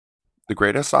The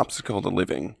greatest obstacle to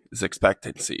living is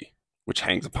expectancy, which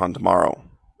hangs upon tomorrow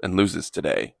and loses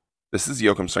today. This is the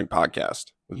Yoakum Strength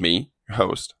Podcast with me, your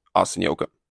host, Austin Yoakum.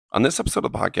 On this episode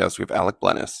of the podcast, we have Alec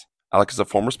Blennis. Alec is a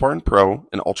former Spartan pro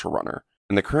and ultra runner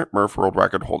and the current Murph world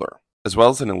record holder, as well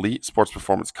as an elite sports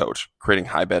performance coach, creating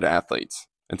high-bed athletes.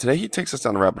 And today he takes us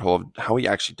down the rabbit hole of how he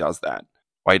actually does that,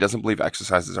 why he doesn't believe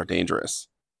exercises are dangerous,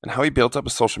 and how he built up a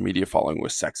social media following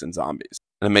with Sex and Zombies.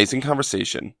 An amazing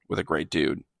conversation with a great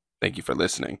dude. Thank you for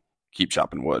listening. Keep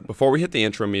chopping wood. Before we hit the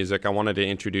intro music, I wanted to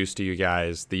introduce to you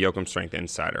guys the Yoakum Strength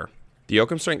Insider. The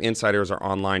Yoakum Strength Insider is our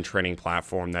online training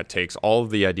platform that takes all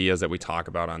of the ideas that we talk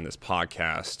about on this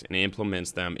podcast and implements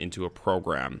them into a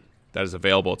program that is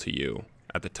available to you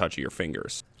at the touch of your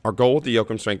fingers. Our goal with the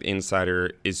Yoakum Strength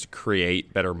Insider is to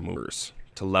create better movers,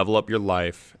 to level up your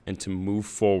life, and to move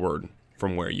forward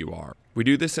from where you are. We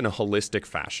do this in a holistic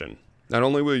fashion. Not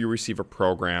only will you receive a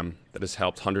program that has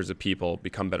helped hundreds of people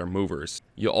become better movers,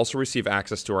 you'll also receive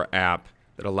access to our app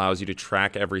that allows you to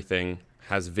track everything,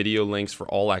 has video links for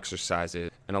all exercises,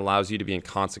 and allows you to be in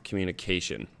constant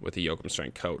communication with a Yoakum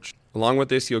Strength coach. Along with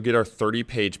this, you'll get our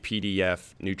 30-page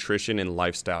PDF nutrition and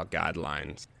lifestyle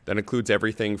guidelines that includes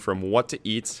everything from what to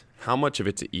eat, how much of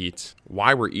it to eat,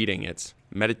 why we're eating it,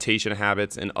 meditation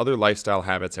habits, and other lifestyle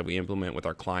habits that we implement with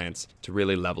our clients to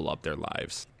really level up their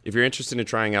lives. If you're interested in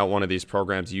trying out one of these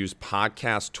programs, use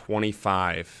podcast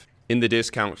 25 in the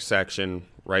discount section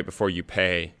right before you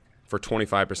pay for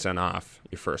 25% off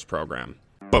your first program.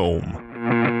 Boom.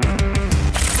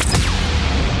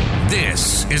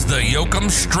 This is the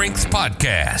Yoakum Strength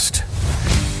Podcast.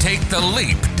 Take the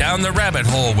leap down the rabbit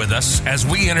hole with us as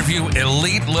we interview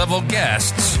elite level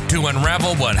guests to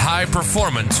unravel what high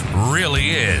performance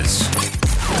really is.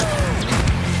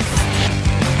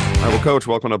 All right, well, Coach,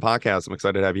 welcome to the podcast. I'm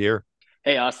excited to have you here.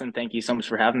 Hey, Austin. Thank you so much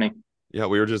for having me. Yeah,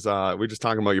 we were just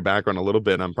talking about your background a little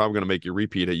bit. And I'm probably going to make you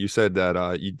repeat it. You said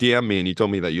that you DM'd me and you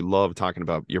told me that you love talking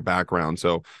about your background.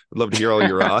 So I'd love to hear all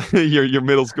your your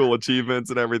middle school achievements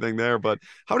and everything there. But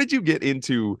how did you get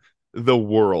into the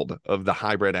world of the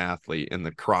hybrid athlete and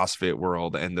the CrossFit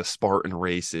world and the Spartan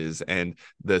races and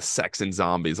the Sex and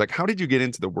Zombies? Like, how did you get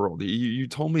into the world? You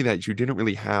told me that you didn't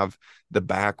really have the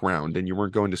background and you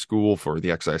weren't going to school for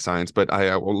the exercise science, but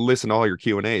I will listen to all your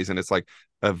Q&As and it's like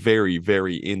a very,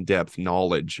 very in-depth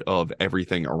knowledge of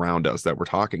everything around us that we're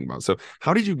talking about. So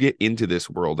how did you get into this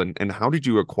world and how did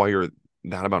you acquire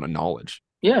that amount of knowledge?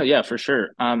 Yeah, for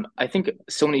sure. I think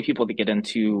so many people that get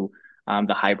into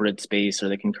the hybrid space or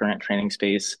the concurrent training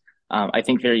space, I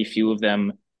think very few of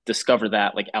them discover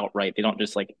that like outright. They don't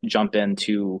just like jump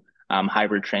into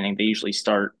hybrid training. They usually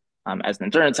start as an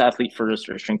endurance athlete first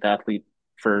or a strength athlete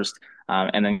first,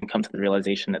 and then come to the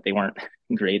realization that they weren't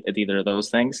great at either of those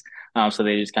things. So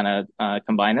they just kind of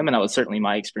combine them. And that was certainly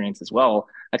my experience as well.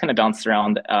 I kind of bounced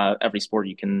around every sport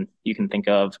you can think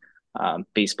of,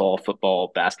 baseball,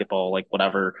 football, basketball, like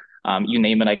whatever, you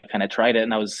name it. I kind of tried it,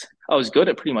 and I was good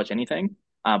at pretty much anything,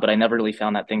 but I never really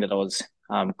found that thing that I was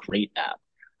great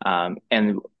at.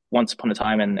 And once upon a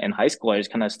time in high school, I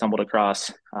just kind of stumbled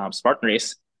across Spartan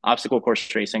race, obstacle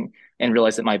course racing, and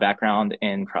realized that my background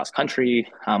in cross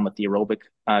country with the aerobic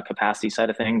capacity side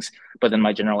of things, but then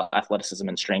my general athleticism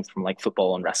and strength from like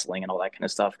football and wrestling and all that kind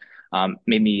of stuff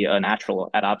made me a natural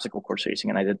at obstacle course racing.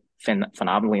 And I did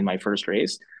phenomenally in my first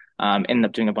race. Ended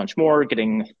up doing a bunch more,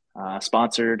 getting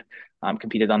sponsored,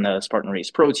 competed on the Spartan Race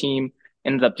Pro team,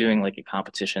 ended up doing like a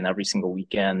competition every single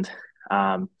weekend,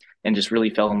 and just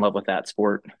really fell in love with that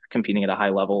sport, competing at a high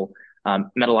level.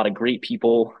 Met a lot of great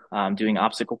people doing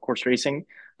obstacle course racing,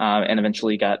 and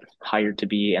eventually got hired to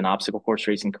be an obstacle course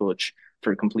racing coach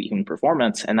for Complete Human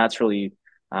Performance. And that's really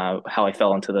how I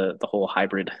fell into the whole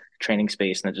hybrid training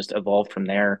space, and it just evolved from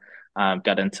there.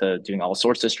 Got into doing all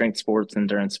sorts of strength sports,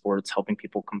 endurance sports, helping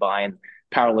people combine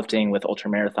powerlifting with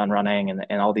ultramarathon running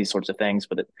and all these sorts of things.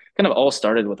 But it kind of all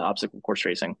started with obstacle course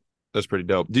racing. That's pretty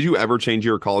dope. Did you ever change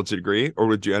your college degree or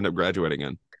did you end up graduating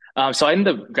in? So I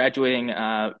ended up graduating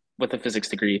with a physics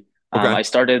degree. Okay. I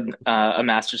started a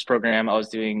master's program. I was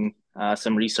doing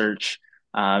some research.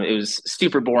 It was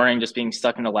super boring just being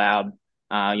stuck in a lab,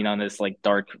 in this like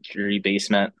dark, dreary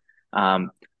basement.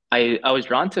 I was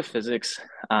drawn to physics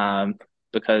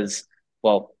because,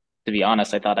 well, to be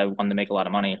honest, I thought I wanted to make a lot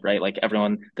of money, right? Like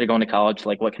everyone, they're going to college,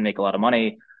 like what can make a lot of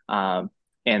money?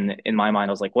 And in my mind,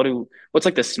 I was like, what's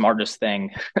like the smartest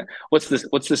thing? what's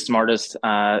the smartest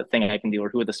thing I can do, or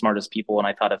who are the smartest people? And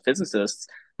I thought of physicists.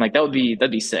 I'm like,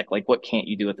 that'd be sick. Like, what can't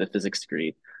you do with a physics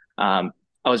degree? I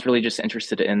was really just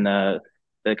interested in the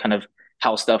kind of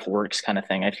how stuff works kind of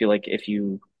thing. I feel like if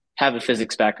you have a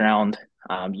physics background,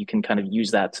 you can kind of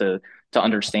use that to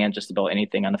understand just about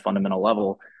anything on a fundamental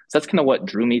level. So that's kind of what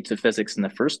drew me to physics in the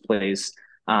first place.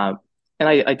 And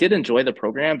I did enjoy the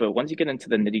program, but once you get into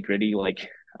the nitty gritty, like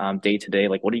day to day,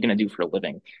 like what are you going to do for a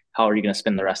living? How are you going to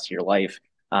spend the rest of your life?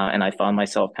 And I found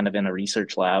myself kind of in a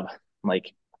research lab,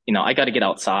 like, I got to get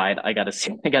outside. I got to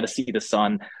see the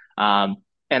sun.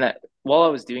 And while I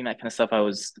was doing that kind of stuff, I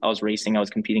was racing. I was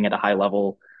competing at a high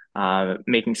level,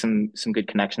 making some good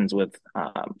connections with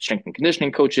strength and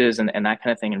conditioning coaches and that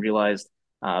kind of thing, and realized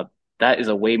that is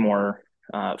a way more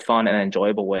fun and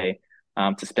enjoyable way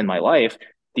to spend my life.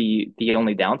 The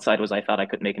only downside was I thought I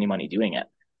couldn't make any money doing it.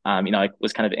 I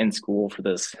was kind of in school for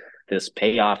this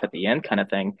payoff at the end kind of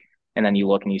thing, and then you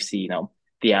look and you see,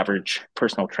 the average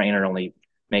personal trainer only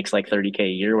makes like 30K a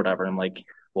year or whatever. I'm like,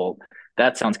 well,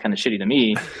 that sounds kind of shitty to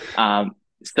me.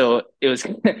 So it was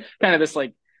kind of this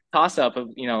like toss up of,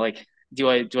 like, do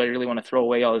I really want to throw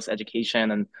away all this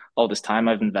education and all this time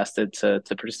I've invested to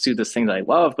pursue this thing that I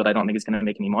love, but I don't think it's going to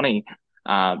make any money.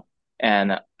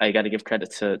 And I got to give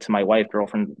credit to my wife,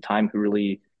 girlfriend at the time, who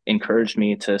really encouraged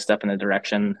me to step in the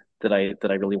direction that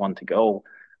I really wanted to go.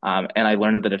 And I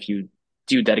learned that if you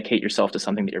do dedicate yourself to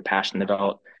something that you're passionate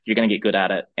about, you're going to get good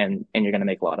at it, and you're going to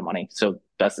make a lot of money. So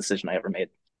best decision I ever made.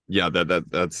 Yeah,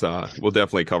 that's we'll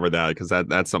definitely cover that, because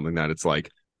that's something that it's like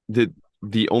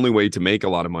the only way to make a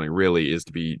lot of money really is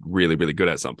to be really, really good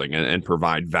at something and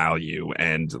provide value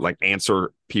and like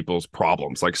answer people's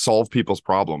problems, like solve people's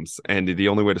problems. And the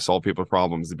only way to solve people's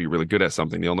problems is to be really good at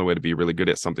something. The only way to be really good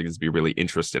at something is to be really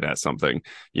interested at something,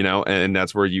 and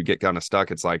that's where you get kind of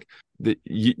stuck. It's like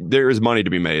there is money to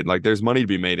be made. Like there's money to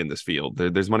be made in this field.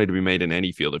 There's money to be made in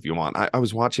any field if you want. I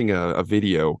was watching a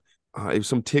video. It was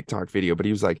some TikTok video, but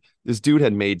he was like, this dude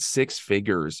had made 6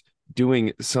 figures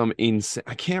doing some insane,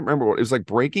 I can't remember what it was, like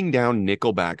breaking down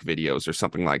Nickelback videos or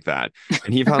something like that.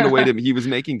 And he found a way he was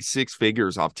making 6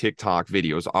 figures off TikTok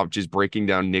videos of just breaking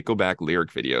down Nickelback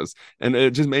lyric videos. And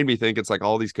it just made me think, it's like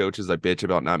all these coaches that bitch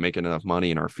about not making enough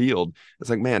money in our field. It's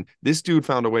like, man, this dude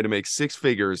found a way to make 6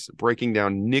 figures breaking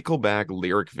down Nickelback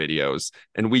lyric videos.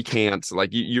 And we can't.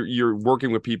 Like you're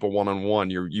working with people one-on-one.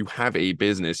 You have a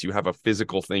business, you have a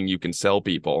physical thing you can sell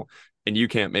people, and you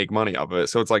can't make money off of it.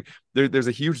 So it's like there's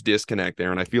a huge disconnect there.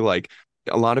 And I feel like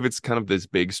a lot of it's kind of this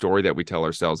big story that we tell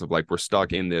ourselves of like, we're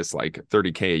stuck in this like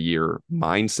 30K a year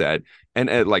mindset.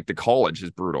 And like the college is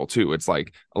brutal too. It's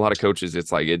like a lot of coaches,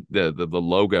 it's like the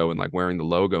logo and like wearing the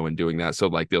logo and doing that. So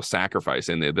like they'll sacrifice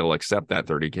and they'll accept that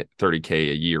 30K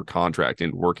a year contract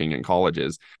and working in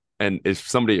colleges. And if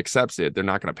somebody accepts it, they're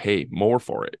not going to pay more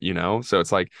for it, So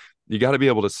it's like, you got to be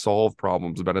able to solve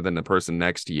problems better than the person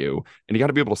next to you. And you got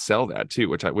to be able to sell that too,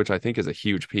 which I think is a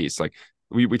huge piece. Like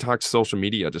we talked social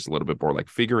media just a little bit more, like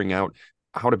figuring out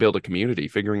how to build a community,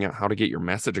 figuring out how to get your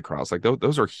message across. Like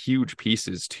those are huge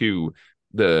pieces to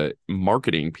the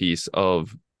marketing piece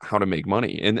of how to make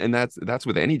money. And that's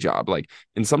with any job. Like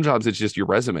in some jobs, it's just your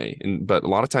resume. But a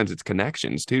lot of times it's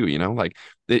connections too, like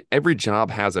every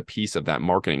job has a piece of that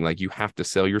marketing. Like you have to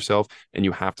sell yourself and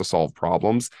you have to solve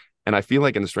problems. And I feel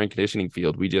like in the strength conditioning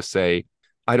field, we just say,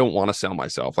 I don't want to sell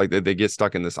myself. Like they get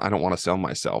stuck in this, I don't want to sell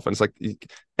myself. And it's like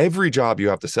every job you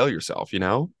have to sell yourself,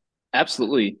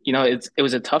 Absolutely. It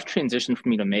was a tough transition for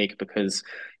me to make, because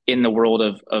in the world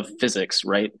of physics,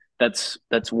 right? That's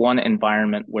one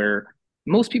environment where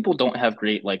most people don't have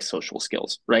great like social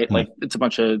skills, right? Like it's a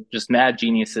bunch of just mad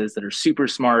geniuses that are super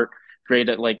smart, great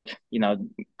at like,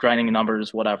 grinding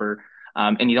numbers, whatever.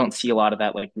 And you don't see a lot of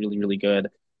that like really, really good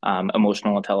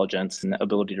emotional intelligence and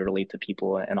ability to relate to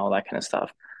people and all that kind of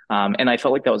stuff. And I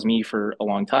felt like that was me for a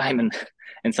long time, and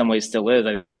in some ways still is.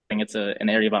 I think it's an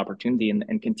area of opportunity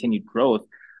and continued growth.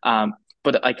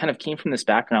 But I kind of came from this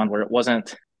background where it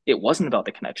wasn't about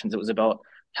the connections. It was about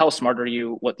how smart are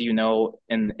you? What do you know?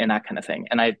 And that kind of thing.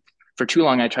 And for too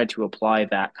long, I tried to apply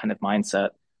that kind of mindset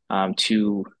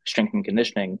to strength and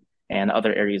conditioning and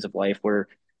other areas of life where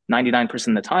 99%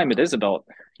 of the time it is about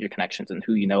your connections and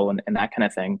who you know and that kind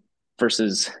of thing,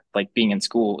 versus like being in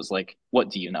school was like, what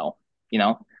do you know?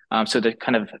 So to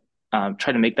kind of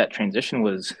try to make that transition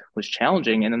was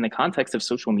challenging. And in the context of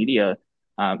social media,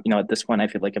 at this point, I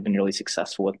feel like I've been really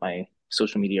successful with my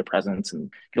social media presence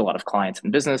and get a lot of clients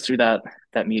and business through that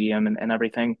medium and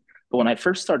everything. But when I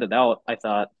first started out, I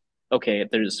thought, okay,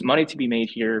 there's money to be made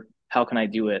here. How can I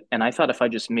do it? And I thought if I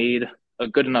just made a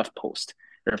good enough post,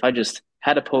 or if I just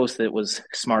had a post that was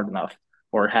smart enough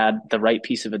or had the right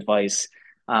piece of advice,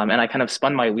 and I kind of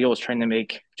spun my wheels trying to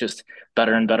make just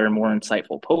better and better, more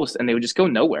insightful posts, and they would just go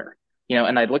nowhere,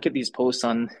 and I'd look at these posts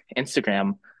on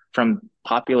Instagram from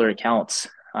popular accounts,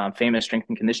 famous strength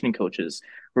and conditioning coaches,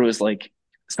 where it was like,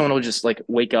 someone will just like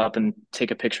wake up and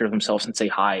take a picture of themselves and say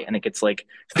hi, and it gets like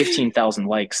 15,000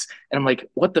 likes. And I'm like,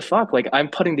 what the fuck? Like I'm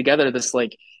putting together this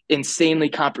like insanely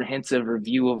comprehensive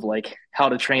review of like how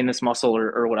to train this muscle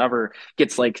or whatever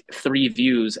gets like 3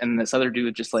 views, and this other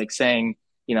dude just like saying,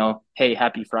 hey,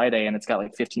 happy Friday, and it's got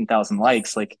like 15,000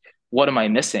 likes. Like, what am I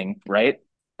missing, right?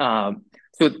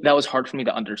 So that was hard for me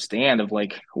to understand of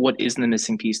like, what is the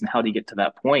missing piece and how do you get to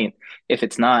that point? If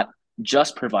it's not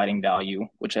just providing value,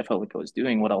 which I felt like I was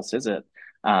doing, what else is it?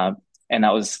 And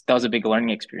that was a big learning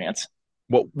experience.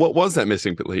 What was that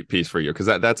missing piece for you? Because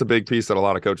that's a big piece that a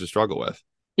lot of coaches struggle with.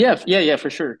 Yeah, for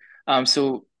sure.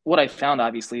 So what I found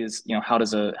obviously is, how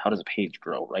does a page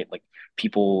grow, right? Like,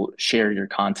 people share your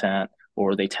content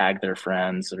or they tag their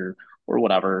friends or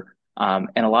whatever. And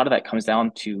a lot of that comes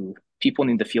down to people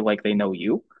need to feel like they know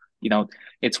you.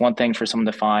 It's one thing for someone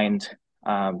to find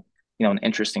an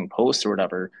interesting post or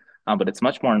whatever, but it's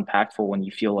much more impactful when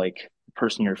you feel like the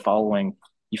person you're following,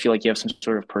 you feel like you have some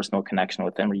sort of personal connection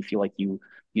with them, or you feel like you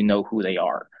know who they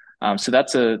are. So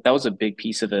that was a big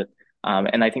piece of it.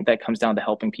 And I think that comes down to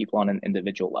helping people on an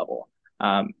individual level.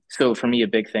 So for me, a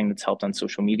big thing that's helped on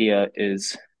social media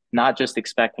is not just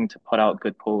expecting to put out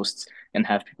good posts and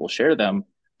have people share them,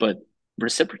 but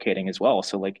reciprocating as well.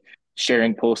 So like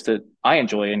sharing posts that I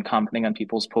enjoy and commenting on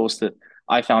people's posts that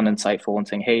I found insightful and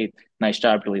saying, hey, nice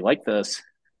job, really like this.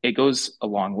 It goes a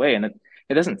long way. And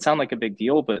it doesn't sound like a big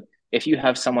deal, but if you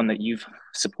have someone that you've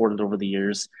supported over the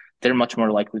years, they're much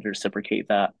more likely to reciprocate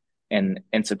that and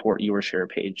support you or share a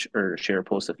page or share a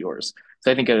post of yours.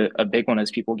 So I think a big one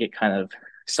is people get kind of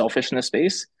selfish in this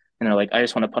space, and they're like, I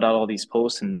just want to put out all these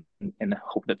posts and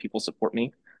hope that people support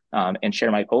me and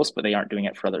share my posts, but they aren't doing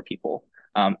it for other people.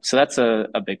 So that's a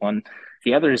big one.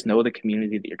 The other is know the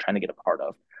community that you're trying to get a part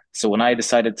of. So when I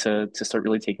decided to start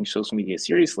really taking social media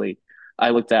seriously, I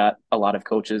looked at a lot of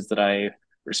coaches that I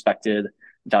respected,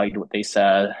 valued what they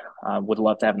said, would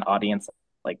love to have an audience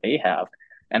like they have.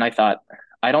 And I thought,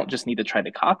 I don't just need to try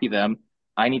to copy them.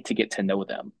 I need to get to know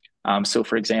them. So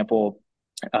for example,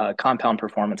 Compound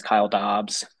Performance, Kyle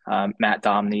Dobbs, Matt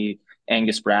Domney,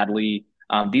 Angus Bradley.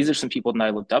 These are some people that I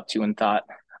looked up to and thought,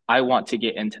 I want to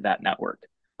get into that network.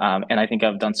 And I think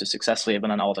I've done so successfully. I've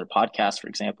been on all their podcasts, for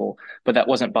example, but that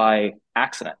wasn't by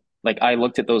accident. Like, I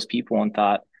looked at those people and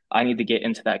thought, I need to get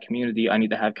into that community. I need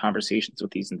to have conversations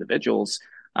with these individuals.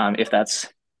 If that's,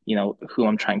 who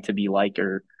I'm trying to be like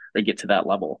or get to that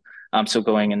level. So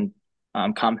going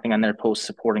and commenting on their posts,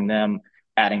 supporting them,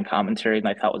 adding commentary that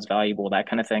I thought was valuable, that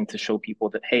kind of thing, to show people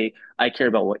that, hey, I care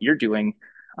about what you're doing,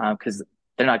 because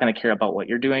they're not going to care about what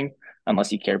you're doing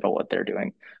unless you care about what they're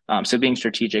doing. So being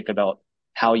strategic about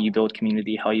how you build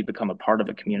community, how you become a part of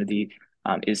a community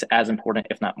is as important,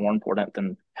 if not more important,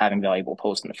 than having valuable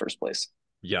posts in the first place.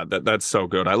 Yeah, that's so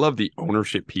good. I love the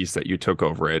ownership piece that you took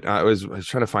over it. I was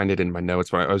trying to find it in my notes,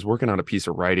 but I was working on a piece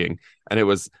of writing, and it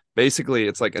was basically,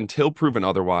 it's like, until proven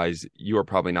otherwise, you are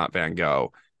probably not Van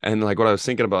Gogh. And like, what I was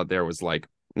thinking about there was like,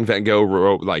 Van Gogh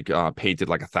wrote painted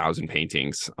like 1,000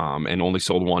 paintings, and only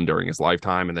sold one during his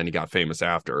lifetime, and then he got famous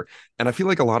after. And I feel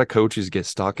like a lot of coaches get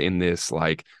stuck in this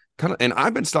like kind of, and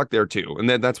I've been stuck there too. And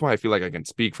that's why I feel like I can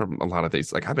speak from a lot of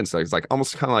these. Like, I've been stuck. It's like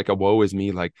almost kind of like a woe is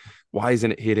me. Like, why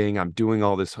isn't it hitting? I'm doing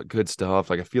all this good stuff.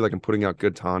 Like, I feel like I'm putting out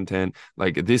good content.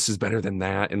 Like, this is better than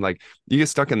that. And like, you get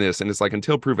stuck in this, and it's like,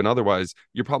 until proven otherwise,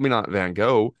 you're probably not Van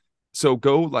Gogh. So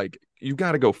go, like, you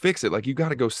got to go fix it. Like, you got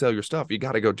to go sell your stuff. You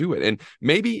got to go do it. And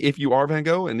maybe if you are Van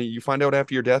Gogh and you find out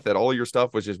after your death that all your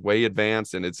stuff was just way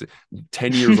advanced and it's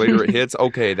 10 years later it hits,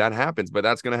 okay, that happens, but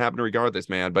that's going to happen regardless,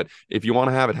 man. But if you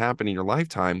want to have it happen in your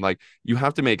lifetime, like, you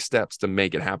have to make steps to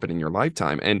make it happen in your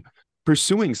lifetime. And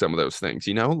pursuing some of those things,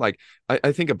 like,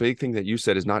 I think a big thing that you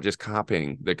said is not just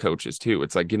copying the coaches too.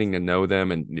 It's like getting to know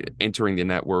them and entering the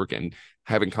network and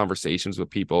having conversations with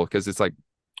people. Because it's like,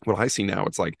 what I see now,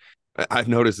 it's like, I've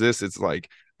noticed this. It's like,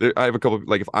 I have a couple,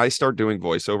 like, if I start doing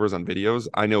voiceovers on videos,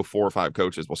 I know 4 or 5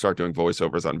 coaches will start doing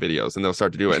voiceovers on videos, and they'll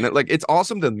start to do it. And like, it's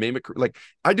awesome to mimic. Like,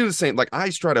 I do the same. Like, I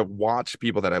try to watch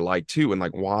people that I like too, and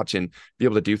like watch and be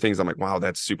able to do things. I'm like, wow,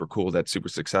 that's super cool. That's super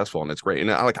successful. And it's great.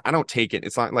 And I don't take it.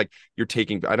 It's not like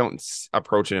I don't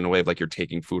approach it in a way of like you're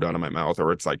taking food out of my mouth,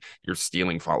 or it's like you're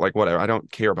stealing fault, like whatever. I don't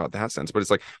care about that sense, but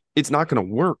it's like, it's not going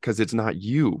to work because it's not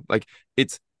you. Like,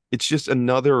 it's just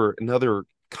another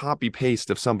copy paste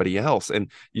of somebody else. And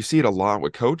you see it a lot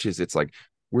with coaches. It's like,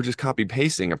 we're just copy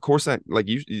pasting. Of course, that, like,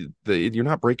 you're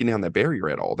not breaking down that barrier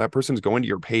at all. That person's going to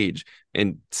your page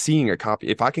and seeing a copy.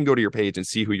 If I can go to your page and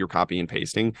see who you're copy and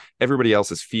pasting, everybody else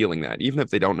is feeling that. Even if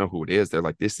they don't know who it is, they're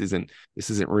like, this isn't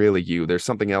really you. There's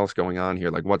something else going on here.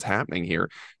 Like, what's happening here?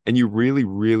 And you really,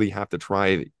 really have to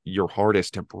try your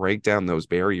hardest to break down those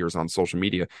barriers on social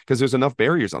media, because there's enough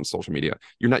barriers on social media.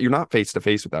 You're not face to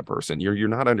face with that person. You're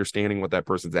not understanding what that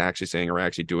person's actually saying or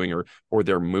actually doing, or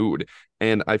their mood.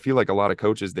 And I feel like a lot of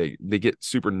coaches, they get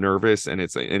super nervous, and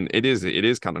it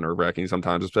is kind of nerve-wracking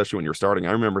sometimes, especially when you're starting.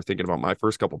 I remember thinking about my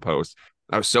first couple posts.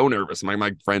 I was so nervous.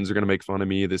 My friends are going to make fun of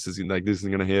me. This isn't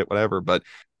going to hit, whatever. But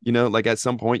like at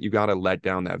some point you got to let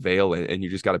down that veil, and you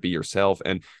just got to be yourself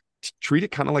and treat it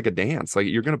kind of like a dance. Like,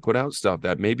 you're going to put out stuff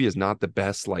that maybe is not the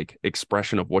best like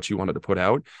expression of what you wanted to put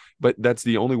out, but that's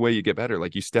the only way you get better.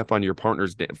 Like, you step on your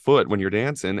partner's foot when you're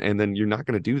dancing, and then you're not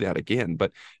going to do that again.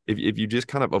 But if you just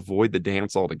kind of avoid the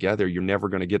dance altogether, you're never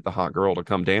going to get the hot girl to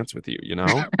come dance with you.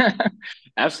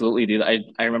 Absolutely, dude.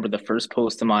 I remember the first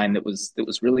post of mine that was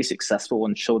really successful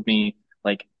and showed me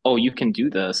like, oh, you can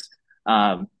do this.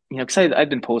 Because I've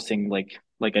been posting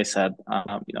like I said,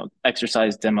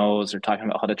 exercise demos or talking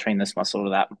about how to train this muscle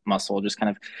or that muscle, just kind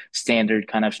of standard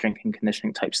kind of strength and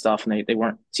conditioning type stuff. And they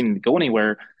weren't seeming to go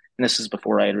anywhere. And this is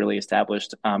before I had really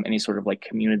established any sort of like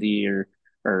community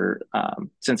or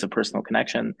sense of personal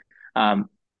connection. And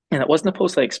it wasn't a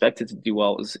post I expected to do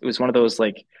well. It was one of those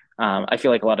like, I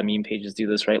feel like a lot of meme pages do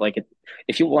this, right? Like,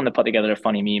 if you want to put together a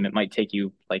funny meme, it might take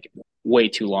you like way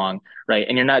too long, right?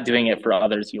 And you're not doing it for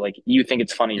others. You think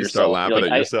it's funny You yourself. start laughing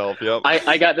like, at yourself. Yep.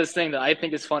 I got this thing that I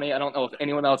think is funny. I don't know if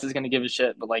anyone else is going to give a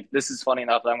shit, but like, this is funny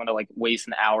enough that I'm going to like waste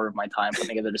an hour of my time putting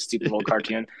together this stupid little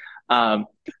cartoon.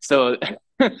 So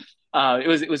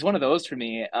it was one of those for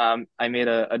me. I made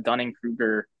a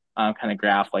Dunning-Kruger kind of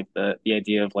graph, like the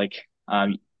idea of like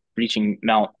reaching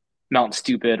Mount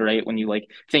Stupid, right? When you like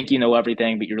think you know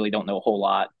everything, but you really don't know a whole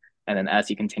lot. And then as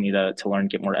you continue to learn,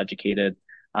 get more educated,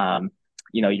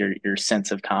 your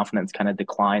sense of confidence kind of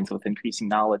declines with increasing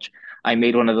knowledge. I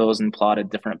made one of those and plotted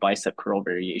different bicep curl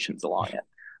variations along it.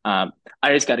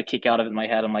 I just got a kick out of it in my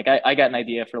head. I'm like, I got an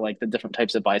idea for like the different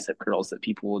types of bicep curls that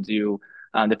people will do,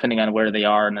 depending on where they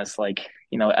are in this like,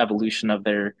 evolution of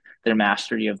their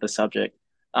mastery of the subject.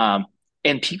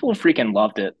 And people freaking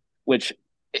loved it, which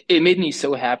it made me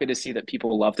so happy to see that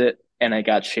people loved it and it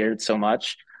got shared so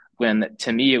much, when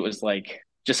to me it was like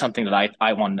just something that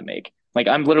I wanted to make. Like,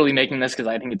 I'm literally making this because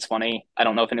I think it's funny. I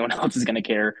don't know if anyone else is going to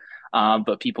care,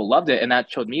 but people loved it. And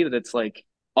that showed me that it's like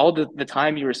all the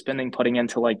time you were spending putting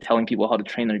into like telling people how to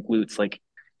train their glutes. Like,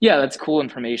 yeah, that's cool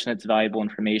information. It's valuable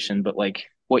information. But like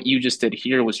what you just did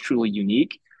here was truly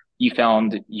unique. You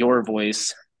found your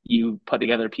voice. You put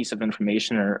together a piece of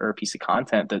information or a piece of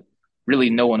content that really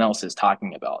no one else is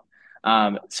talking about.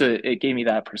 So it gave me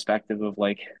that perspective of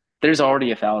like, there's already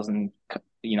 1,000,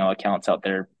 accounts out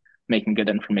there making good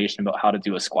information about how to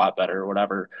do a squat better or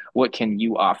whatever. What can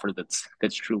you offer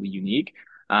that's truly unique?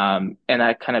 And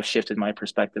that kind of shifted my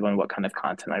perspective on what kind of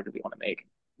content I really want to make.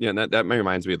 Yeah, and that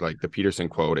reminds me of like the Peterson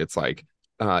quote. It's like,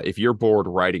 if you're bored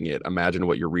writing it, imagine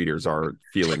what your readers are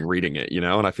feeling reading it,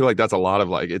 And I feel like that's a lot of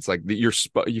like, it's like you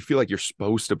feel like you're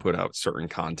supposed to put out certain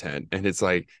content, and it's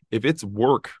like, if it's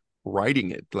work writing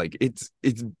it, like it's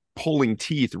pulling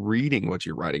teeth reading what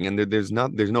you're writing, and there's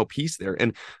no piece there.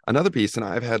 And another piece, and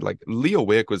I've had like Leo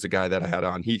Wick was the guy that I had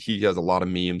on. He has a lot of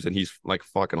memes, and he's like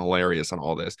fucking hilarious on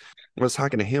all this. I was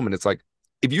talking to him, and it's like,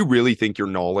 if you really think your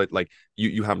knowledge, like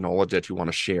you have knowledge that you want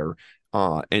to share,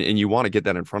 and you want to get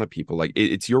that in front of people, like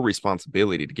it's your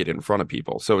responsibility to get it in front of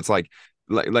people. So it's like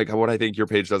what I think your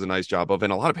page does a nice job of,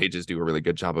 and a lot of pages do a really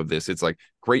good job of this. It's like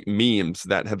great memes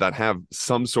that have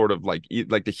some sort of like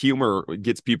the humor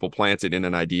gets people planted in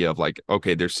an idea of like,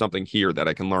 okay, there's something here that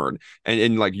I can learn.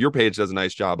 And like your page does a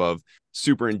nice job of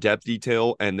super in-depth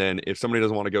detail, and then if somebody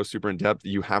doesn't want to go super in-depth,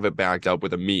 you have it backed up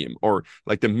with a meme, or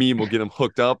like the meme will get them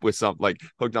hooked up with something, like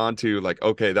hooked onto like,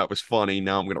 okay, that was funny,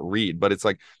 now I'm gonna read. But it's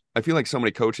like, I feel like so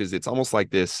many coaches, it's almost like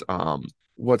this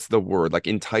what's the word, like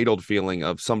entitled feeling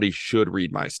of somebody should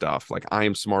read my stuff, like I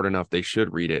am smart enough, they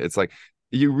should read it. It's like,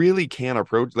 you really can't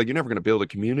approach, like, you're never going to build a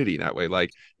community that way. Like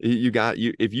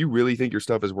if you really think your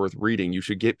stuff is worth reading, you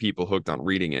should get people hooked on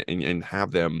reading it, and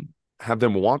have them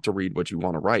want to read what you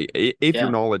want to write. If your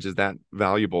knowledge is that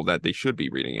valuable, that they should be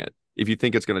reading it. If you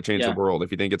think it's going to change the world, if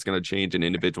you think it's going to change an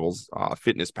individual's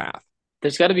fitness path,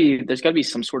 there's got to be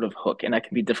some sort of hook, and that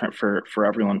can be different for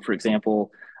everyone. For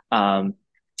example,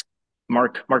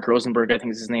 Mark Rosenberg, I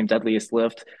think is his name, Deadliest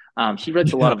Lift. He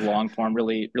writes a lot of long form,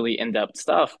 really, really in-depth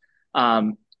stuff.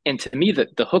 And to me,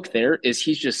 the hook there is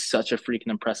he's just such a freaking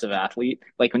impressive athlete.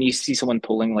 Like when you see someone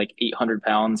pulling like 800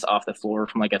 pounds off the floor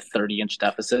from like a 30-inch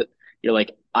deficit, you're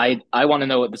like, I want to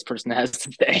know what this person has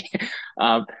to say.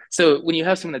 So when you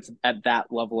have someone that's at that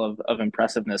level of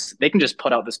impressiveness, they can just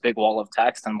put out this big wall of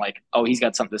text and like, oh, he's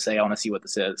got something to say. I want to see what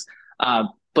this is.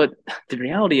 But the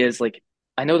reality is, like,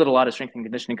 I know that a lot of strength and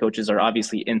conditioning coaches are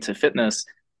obviously into fitness,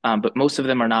 but most of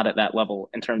them are not at that level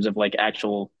in terms of like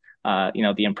actual,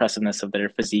 the impressiveness of their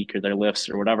physique or their lifts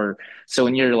or whatever. So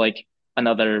when you're like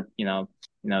another,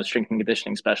 strength and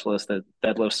conditioning specialist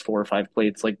that lifts 4 or 5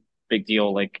 plates, like big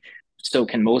deal, like so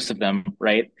can most of them,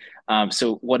 right?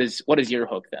 So what is your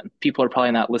hook then? People are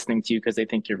probably not listening to you because they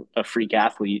think you're a freak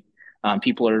athlete.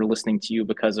 People are listening to you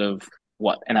because of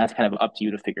what, and that's kind of up to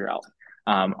you to figure out.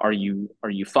 Are you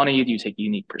funny? Do you take a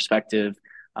unique perspective?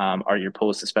 Are your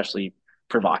posts especially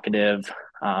provocative?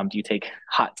 Do you take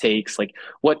hot takes? Like,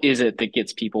 what is it that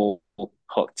gets people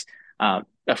hooked? A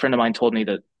friend of mine told me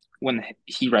that when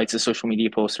he writes a social media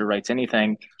post or writes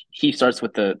anything, he starts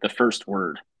with the first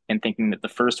word and thinking that the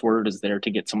first word is there to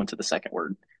get someone to the second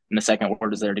word, and the second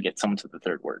word is there to get someone to the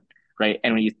third word, right?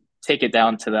 And when you take it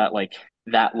down to that, like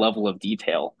that level of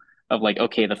detail of like,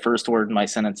 okay, the first word in my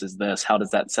sentence is this. How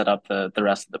does that set up the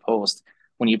rest of the post?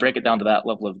 When you break it down to that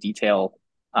level of detail,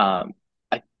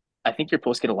 I I think your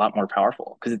posts get a lot more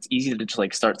powerful because it's easy to just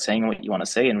like start saying what you want to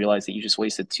say and realize that you just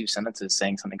wasted 2 sentences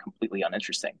saying something completely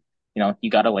uninteresting. You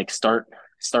got to like start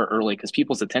early because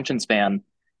people's attention span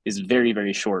is very,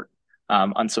 very short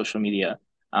on social media.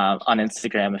 On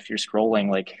Instagram, if you're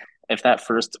scrolling, like if that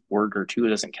first word or two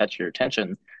doesn't catch your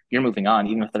attention, you're moving on.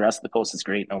 Even if the rest of the post is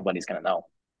great, nobody's gonna know.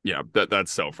 Yeah,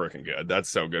 that's so freaking good. That's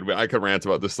so good. I could rant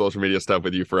about this social media stuff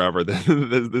with you forever. This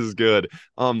is good.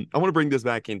 I want to bring this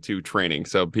back into training.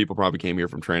 So people probably came here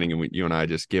from training, and you and I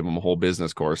just gave them a whole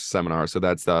business course seminar. So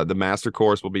that's the master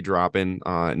course will be dropping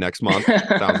next month,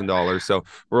 $1,000. So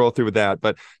we're all through with that.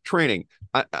 But training,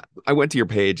 I went to your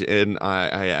page and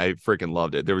I freaking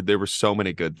loved it. There were so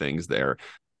many good things there.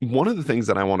 One of the things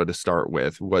that I wanted to start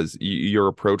with was your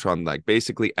approach on like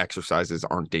basically exercises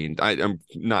aren't dangerous. I'm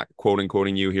not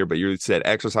quoting you here, but you said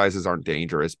exercises aren't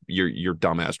dangerous. Your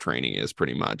dumbass training is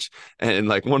pretty much. And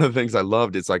like one of the things I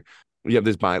loved is like you have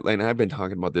this and I've been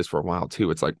talking about this for a while too.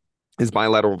 It's like this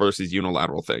bilateral versus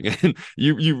unilateral thing, and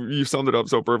you summed it up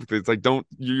so perfectly. It's like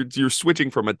you're switching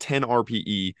from a 10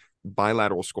 RPE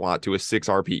bilateral squat to a 6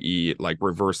 RPE like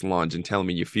reverse lunge and telling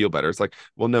me you feel better. It's like,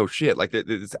 well, no shit. Like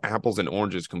it's apples and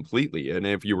oranges completely. And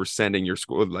if you were sending your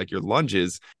squat like your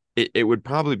lunges, it would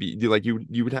probably be like you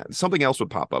would have something else would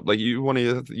pop up. Like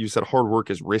you said hard work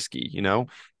is risky,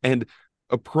 and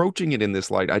approaching it in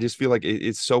this light, I just feel like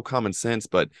it's so common sense,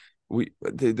 but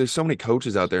there's so many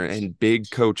coaches out there and big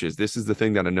coaches. This is the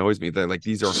thing that annoys me, that like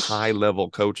these are high level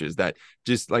coaches that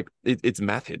just like it's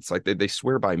methods. Like they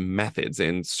swear by methods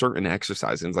and certain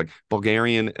exercises. Like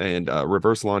Bulgarian and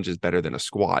reverse lunge is better than a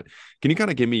squat. Can you kind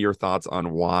of give me your thoughts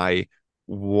on why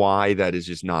that is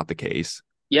just not the case?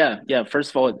 Yeah, yeah.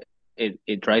 First of all,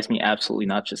 it drives me absolutely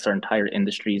nuts. Just our entire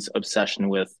industry's obsession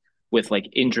with like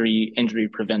injury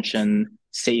prevention,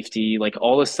 safety, like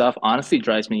all this stuff. Honestly,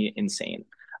 drives me insane.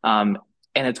 Um,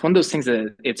 and it's one of those things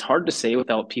that it's hard to say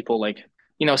without people like,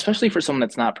 especially for someone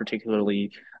that's not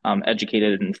particularly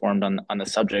educated and informed on the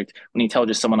subject. When you tell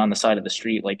just someone on the side of the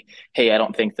street, like, hey, I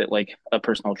don't think that like a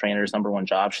personal trainer's number one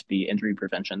job should be injury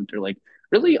prevention. They're like,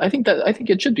 really? I think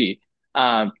it should be.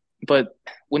 But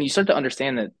when you start to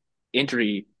understand that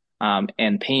injury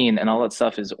and pain and all that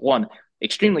stuff is one,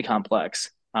 extremely complex,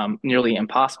 nearly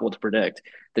impossible to predict.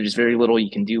 There's very little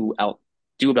you can do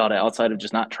about it outside of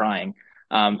just not trying.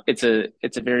 It's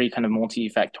a very kind of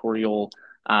multifactorial,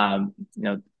 um, you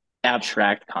know,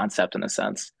 abstract concept in a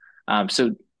sense.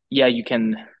 So yeah, you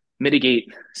can mitigate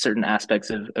certain aspects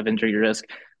of injury risk,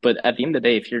 but at the end of the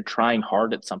day, if you're trying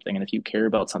hard at something and if you care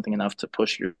about something enough to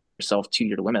push yourself to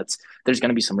your limits, there's going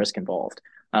to be some risk involved.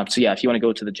 So yeah, if you want to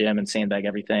go to the gym and sandbag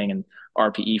everything and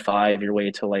RPE 5 your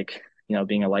way to like,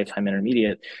 being a lifetime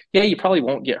intermediate, yeah, you probably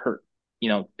won't get hurt,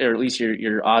 or at least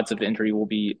your odds of injury will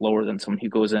be lower than someone who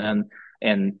goes in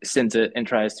and sends it and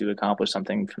tries to accomplish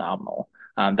something phenomenal.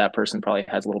 That person probably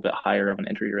has a little bit higher of an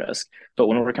injury risk. But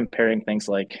when we're comparing things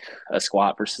like a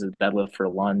squat versus a deadlift for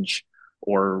a lunge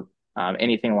or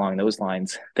anything along those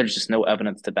lines, there's just no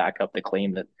evidence to back up the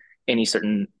claim that any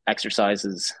certain exercise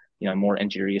is more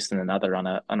injurious than another on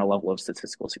a level of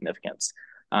statistical significance.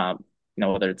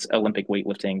 Whether it's Olympic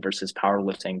weightlifting versus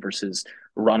powerlifting versus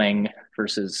running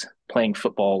versus playing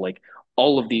football, like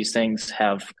all of these things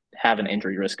have an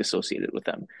injury risk associated with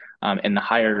them. And the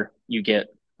higher you get,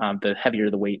 the heavier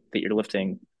the weight that you're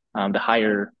lifting, the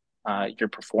higher you're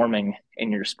performing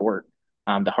in your sport,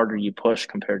 the harder you push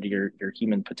compared to your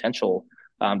human potential,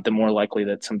 the more likely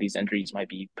that some of these injuries might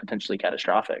be potentially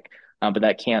catastrophic. But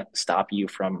that can't stop you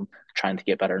from trying to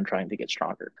get better and trying to get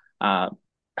stronger.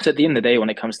 So at the end of the day, when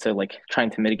it comes to like trying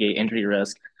to mitigate injury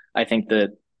risk, I think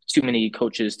that too many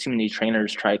coaches, too many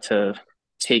trainers try to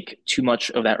take too much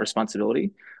of that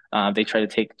responsibility. They try to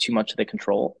take too much of the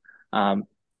control, in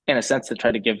a sense, to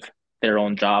try to give their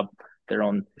own job, their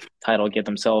own title, give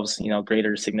themselves,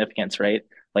 greater significance, right?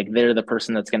 Like they're the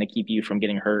person that's going to keep you from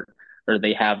getting hurt, or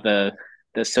they have the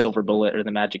silver bullet or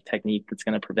the magic technique that's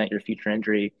going to prevent your future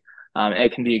injury.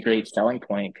 It can be a great selling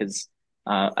point because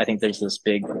I think there's this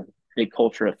big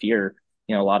culture of fear.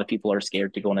 A lot of people are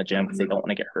scared to go in a gym because they don't want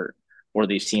to get hurt, or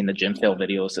they've seen the gym fail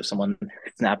videos of someone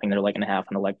snapping their leg in half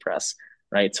on a leg press,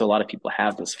 right? So a lot of people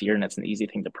have this fear, and it's an easy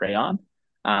thing to prey on.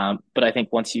 But I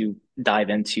think once you dive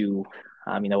into,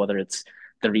 whether it's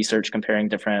the research comparing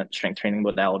different strength training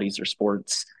modalities or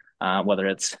sports, whether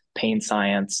it's pain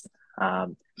science,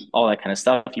 all that kind of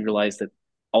stuff, you realize that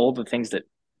all the things that,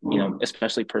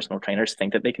 especially personal trainers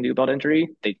think that they can do about injury,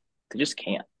 they just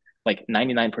can't. Like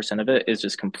 99% of it is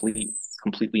just completely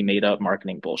made up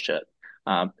marketing bullshit.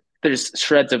 There's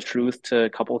shreds of truth to a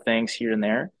couple of things here and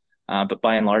there. But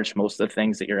by and large, most of the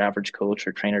things that your average coach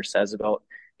or trainer says about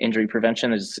injury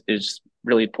prevention is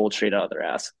really pulled straight out of their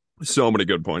ass. So many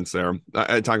good points there.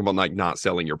 I talk about like not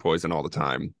selling your poison all the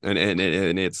time. And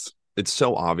it's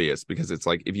so obvious because it's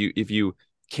like, if you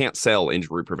can't sell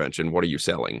injury prevention, what are you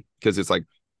selling? Because it's like,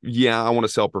 yeah, I want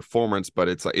to sell performance, but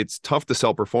it's like, it's tough to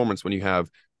sell performance when you have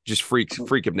just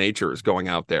freak of natures going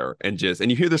out there and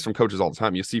you hear this from coaches all the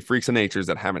time. You see freaks of natures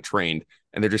that haven't trained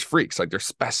and they're just freaks, like they're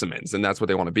specimens, and that's what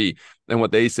they want to be. And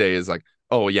what they say is like,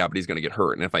 oh yeah, but he's going to get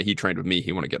hurt. And if he trained with me,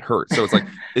 he want to get hurt. So it's like,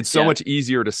 it's so much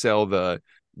easier to sell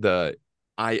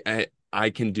I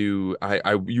can do,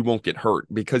 you won't get hurt,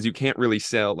 because you can't really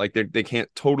sell, like they can't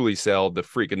totally sell the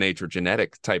freak of nature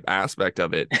genetic type aspect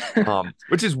of it,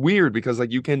 which is weird because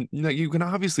like you can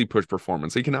obviously push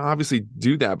performance, you can obviously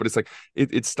do that, but it's like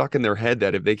it's stuck in their head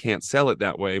that if they can't sell it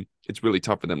that way, it's really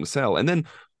tough for them to sell. And then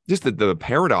just the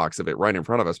paradox of it right in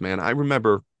front of us, man. I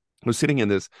remember I was sitting in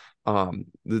this,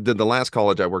 the last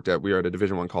college I worked at, we were at a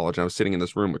Division I college, and I was sitting in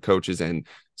this room with coaches and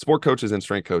sport coaches and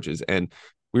strength coaches, and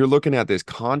we were looking at this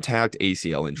contact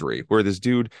ACL injury where this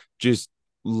dude just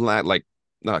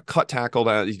cut tackle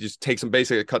that he just takes him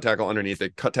basically a cut tackle underneath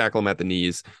it, cut tackle him at the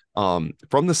knees,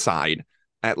 from the side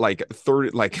at like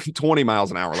 20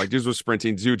 miles an hour. Like dudes was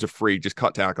sprinting, dude's a freak, just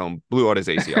cut tackle him, blew out his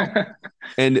ACL.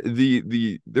 And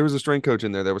there was a strength coach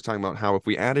in there that was talking about how if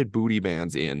we added booty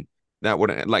bands in, that would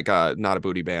not a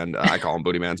booty band, I call them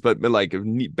booty bands, but like a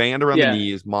band around the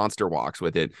knees, monster walks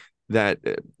with it, that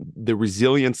the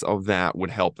resilience of that would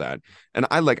help that. And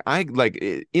I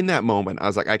in that moment, I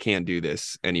was like, I can't do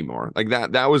this anymore. Like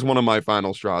that was one of my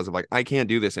final straws of like, I can't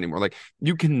do this anymore. Like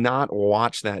you cannot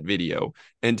watch that video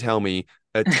and tell me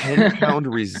a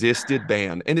 10-pound resisted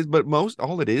band. But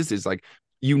all it is like,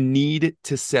 you need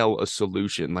to sell a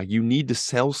solution. Like you need to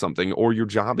sell something or your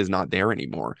job is not there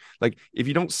anymore. Like if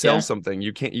you don't sell something,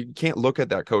 you can't look at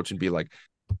that coach and be like,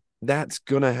 that's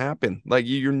gonna happen. Like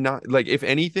you're not, like, if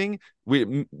anything,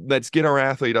 let's get our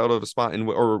athlete out of a spot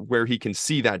or where he can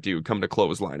see that dude come to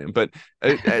clothesline him. But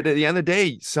at the end of the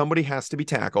day, somebody has to be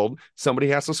tackled, somebody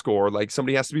has to score, like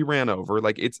somebody has to be ran over.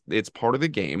 Like it's part of the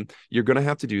game. You're gonna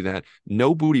have to do that.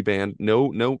 No booty band,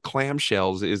 no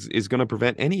clamshells is gonna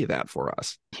prevent any of that for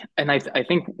us. And I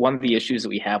think one of the issues that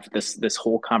we have with this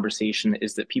whole conversation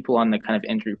is that people on the kind of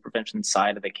injury prevention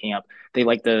side of the camp, they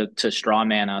like to straw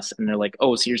man us, and they're like,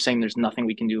 oh, so you're saying there's nothing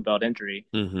we can do about injury?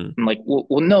 Mm-hmm. I'm like,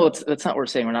 well, no, that's not what we're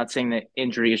saying. We're not saying that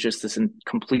injury is just this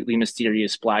completely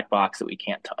mysterious black box that we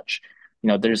can't touch.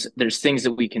 There's things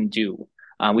that we can do.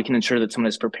 We can ensure that someone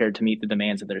is prepared to meet the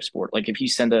demands of their sport. Like if you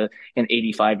send an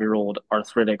 85-year-old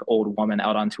arthritic old woman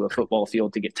out onto a football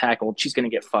field to get tackled, she's going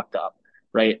to get fucked up,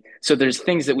 right? So there's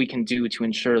things that we can do to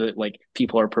ensure that like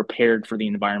people are prepared for the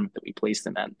environment that we place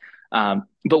them in.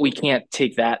 But we can't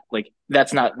take that, like,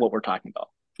 that's not what we're talking about.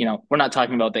 We're not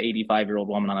talking about the 85-year-old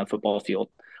woman on a football field.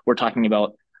 We're talking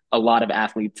about a lot of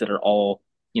athletes that are all,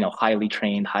 highly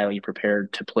trained, highly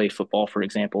prepared to play football, for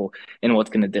example, and what's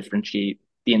going to differentiate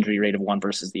the injury rate of one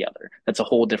versus the other. That's a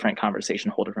whole different conversation,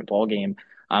 a whole different ball game.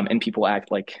 And people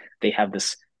act like they have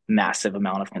this massive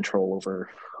amount of control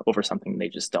over something they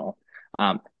just don't.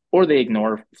 Or they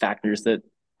ignore factors that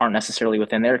aren't necessarily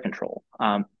within their control.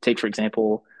 Take, for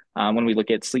example, when we look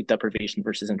at sleep deprivation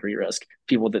versus injury risk,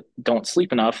 people that don't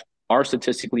sleep enough are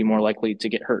statistically more likely to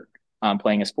get hurt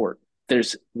playing a sport.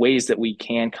 There's ways that we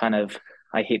can kind of,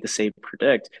 I hate to say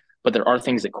predict, but there are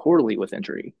things that correlate with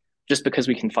injury. Just because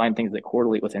we can find things that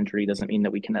correlate with injury doesn't mean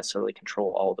that we can necessarily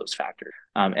control all of those factors.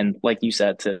 And like you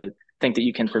said, to think that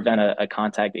you can prevent a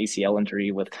contact ACL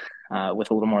injury with a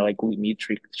little more like glute med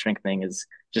strengthening is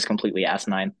just completely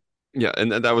asinine. Yeah,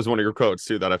 and that was one of your quotes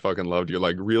too that I fucking loved. You're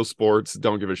like, real sports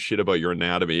don't give a shit about your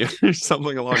anatomy,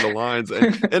 something along the lines.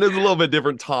 And it's a little bit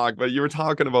different talk, but you were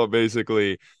talking about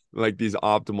basically like these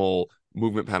optimal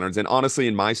movement patterns. And honestly,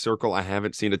 in my circle, I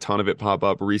haven't seen a ton of it pop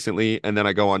up recently. And then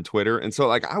I go on Twitter. And so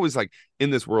like I was like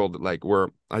in this world, like where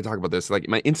I talk about this, like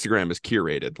my Instagram is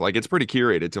curated. Like it's pretty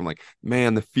curated. So I'm like,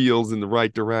 man, the feel's in the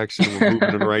right direction. We're moving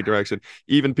in the right direction.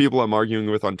 Even people I'm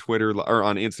arguing with on Twitter or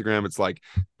on Instagram, it's like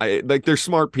they're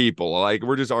smart people. Like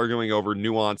we're just arguing over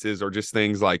nuances or just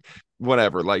things like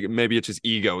whatever, like maybe it's just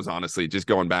egos, honestly, just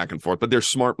going back and forth, but they're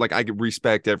smart. Like I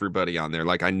respect everybody on there.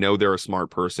 Like I know they're a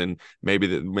smart person.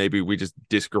 Maybe we just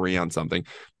disagree on something.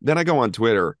 Then I go on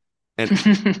Twitter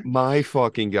and my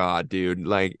fucking God, dude,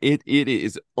 like it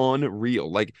is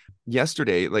unreal. Like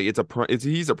yesterday, like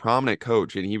he's a prominent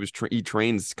coach and he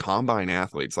trains combine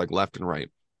athletes like left and right.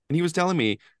 And he was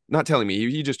not telling me,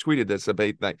 he just tweeted this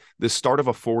about like the start of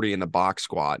a 40 in the box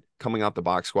squat, coming out the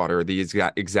box squat are the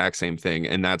exact same thing.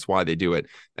 And that's why they do it.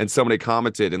 And somebody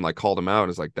commented and like called him out.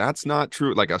 It's like, that's not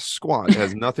true. Like a squat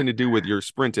has nothing to do with your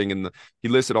sprinting. And he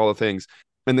listed all the things.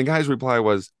 And the guy's reply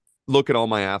was, look at all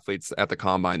my athletes at the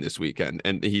combine this weekend.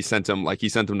 And he sent them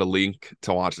the link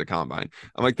to watch the combine.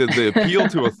 I'm like, the appeal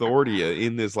to authority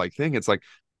in this like thing. It's like,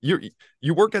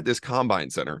 you work at this combine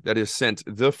center that is sent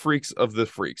the freaks of the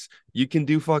freaks. You can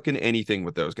do fucking anything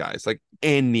with those guys, like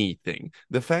anything.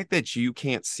 The fact that you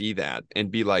can't see that and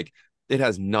be like, it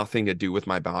has nothing to do with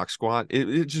my box squat,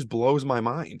 it just blows my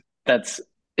mind. That's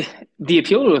the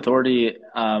appeal to authority.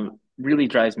 Really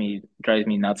drives me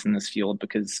nuts in this field,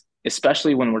 because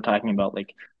especially when we're talking about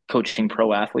like coaching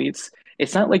pro athletes,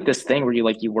 it's not like this thing where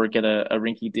you work at a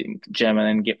rinky dink gym and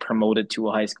then get promoted to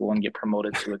a high school and get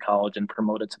promoted to a college and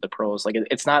promoted to the pros. Like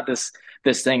it's not this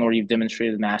thing where you've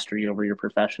demonstrated mastery over your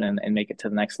profession and make it to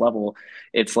the next level.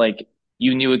 It's like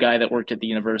you knew a guy that worked at the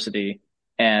university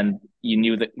and you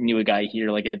knew a guy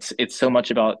here. Like it's so much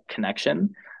about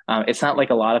connection. It's not like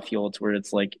a lot of fields where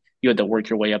it's like you had to work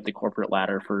your way up the corporate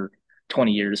ladder for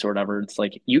 20 years or whatever. It's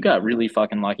like you got really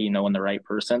fucking lucky knowing the right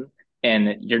person,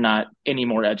 and you're not any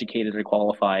more educated or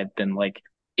qualified than like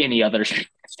any other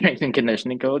strength and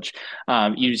conditioning coach.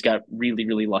 You just got really,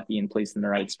 really lucky and placed in the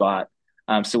right spot.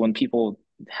 So when people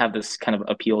have this kind of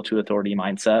appeal to authority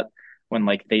mindset, when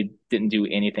like they didn't do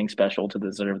anything special to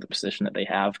deserve the position that they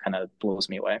have, kind of blows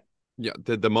me away. Yeah,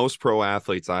 the most pro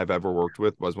athletes I've ever worked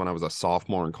with was when I was a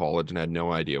sophomore in college and had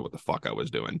no idea what the fuck I was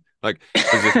doing. Like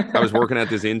I was working at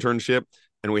this internship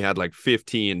and we had like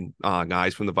 15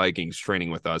 guys from the Vikings training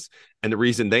with us. And the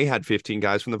reason they had 15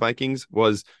 guys from the Vikings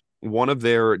was one of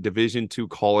their Division II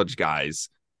college guys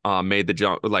made the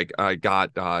jump, like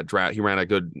got draft. He ran a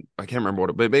good, I can't remember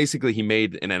what, but basically he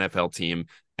made an NFL team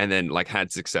and then like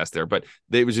had success there. But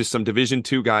it was just some Division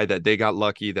II guy that they got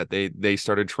lucky that they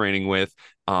started training with.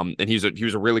 And he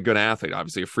was a really good athlete,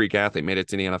 obviously a freak athlete, made it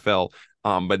to the NFL.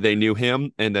 But they knew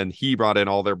him, and then he brought in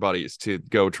all their buddies to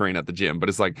go train at the gym. But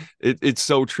it's like it's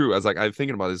so true. I'm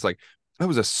thinking about it. It's like I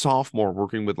was a sophomore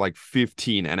working with like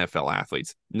 15 NFL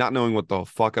athletes, not knowing what the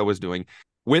fuck I was doing.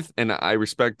 And I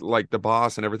respect like the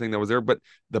boss and everything that was there, but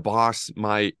the boss,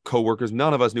 my coworkers,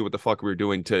 none of us knew what the fuck we were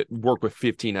doing to work with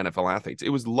 15 NFL athletes. It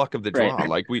was luck of the draw. Right.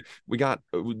 Like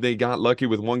they got lucky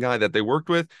with one guy that they worked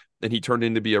with, and he turned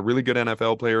into be a really good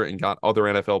NFL player and got other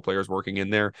NFL players working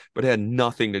in there, but it had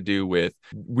nothing to do with,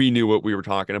 we knew what we were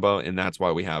talking about. And that's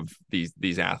why we have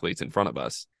these athletes in front of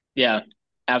us. Yeah,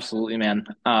 absolutely, man.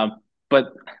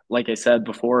 But like I said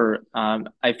before,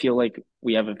 I feel like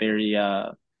we have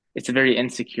it's a very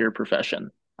insecure profession.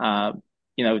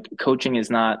 Coaching is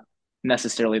not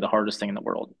necessarily the hardest thing in the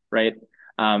world, right?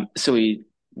 So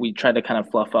we try to kind of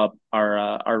fluff up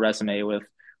our resume with,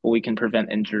 well, we can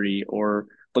prevent injury, or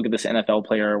look at this NFL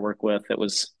player I work with that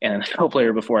was an NFL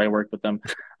player before I worked with them.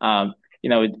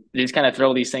 They just kind of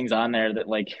throw these things on there that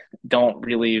like don't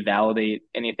really validate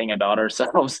anything about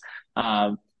ourselves.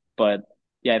 But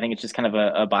yeah, I think it's just kind of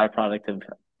a byproduct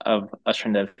of us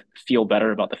trying to feel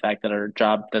better about the fact that our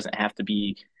job doesn't have to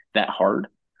be that hard,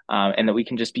 and that we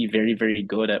can just be very, very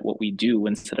good at what we do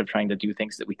instead of trying to do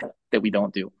things that we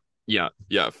don't do. Yeah.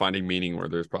 Finding meaning where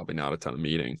there's probably not a ton of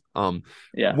meaning.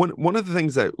 Yeah. One of the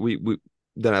things that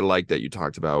that I like that you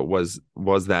talked about was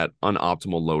that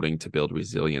unoptimal loading to build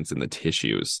resilience in the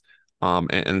tissues.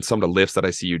 And some of the lifts that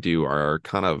I see you do are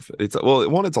kind of, it's a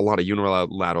lot of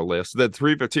unilateral lifts. The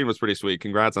 315 was pretty sweet.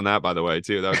 Congrats on that, by the way,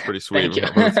 too. That was pretty sweet.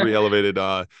 Three elevated,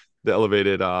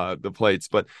 the plates.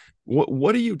 But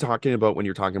what are you talking about when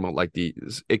you're talking about like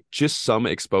just some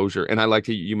exposure? And I like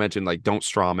you mentioned like, don't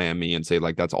straw man me and say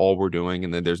like, that's all we're doing.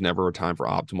 And then there's never a time for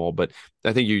optimal. But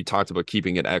I think you talked about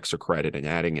keeping it extra credit and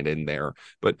adding it in there.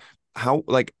 But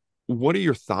what are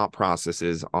your thought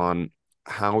processes on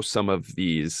how some of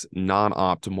these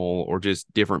non-optimal or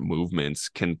just different movements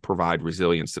can provide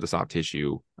resilience to the soft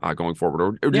tissue going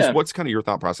forward, or just what's kind of your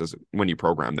thought process when you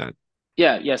program that?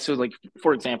 Yeah. So like,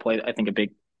 for example, I think a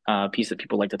big piece that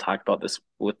people like to talk about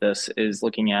this is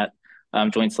looking at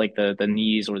joints like the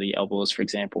knees or the elbows, for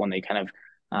example, and they kind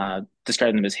of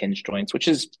describe them as hinge joints, which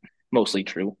is mostly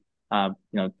true.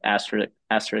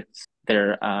 Asterisks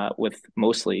there with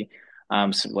mostly.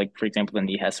 So like for example, the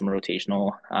knee has some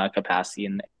rotational capacity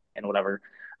and whatever.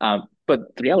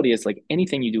 But the reality is like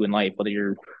anything you do in life, whether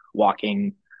you're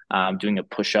walking, doing a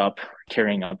push up,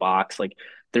 carrying a box, like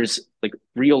there's like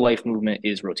real life movement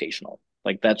is rotational.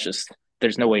 Like that's just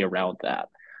there's no way around that.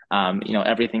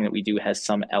 Everything that we do has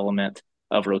some element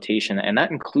of rotation, and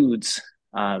that includes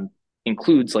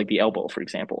like the elbow, for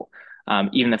example.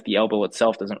 Even if the elbow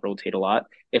itself doesn't rotate a lot,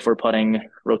 if we're putting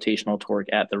rotational torque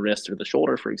at the wrist or the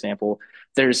shoulder, for example,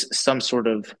 there's some sort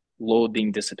of load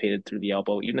being dissipated through the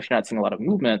elbow. Even if you're not seeing a lot of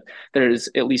movement, there's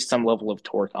at least some level of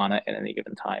torque on it at any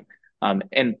given time.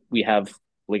 And we have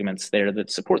ligaments there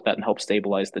that support that and help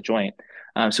stabilize the joint.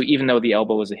 So even though the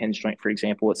elbow is a hinge joint, for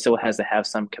example, it still has to have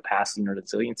some capacity or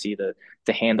resiliency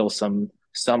to handle some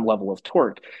level of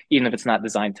torque, even if it's not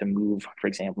designed to move, for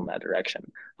example, in that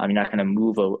direction. You're not going to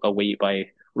move a weight by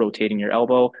rotating your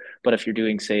elbow, but if you're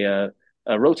doing, say, a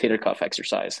rotator cuff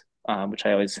exercise, which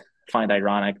I always find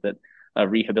ironic that a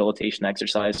rehabilitation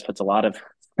exercise puts a lot of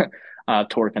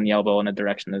torque on the elbow in a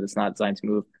direction that it's not designed to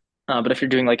move. But if you're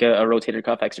doing like a rotator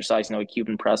cuff exercise, a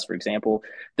Cuban press, for example,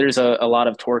 there's a lot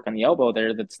of torque on the elbow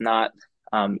there that's not,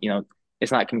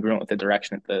 it's not congruent with the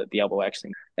direction that the elbow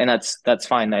actually, and that's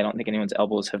fine. I don't think anyone's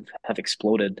elbows have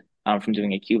exploded from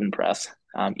doing a Cuban press,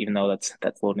 even though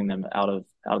that's loading them out of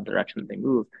the direction that they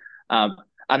move. I'm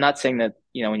not saying that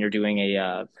when you're doing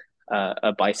a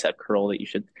bicep curl that you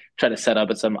should try to set up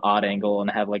at some odd angle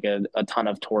and have like a ton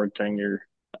of torque during your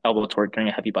elbow torque during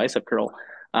a heavy bicep curl.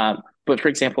 But for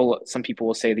example, some people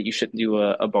will say that you shouldn't do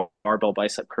a barbell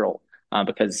bicep curl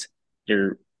because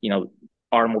your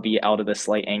arm will be out of the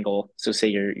slight angle. So say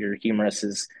your humerus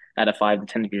is at a 5 to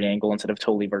 10 degree angle instead of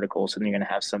totally vertical. So then you're going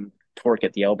to have some torque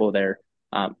at the elbow there.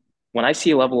 When I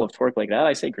see a level of torque like that,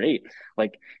 I say great.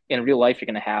 Like in real life, you're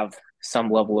going to have some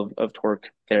level of torque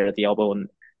there at the elbow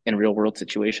in real world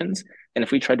situations. And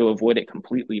if we try to avoid it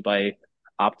completely by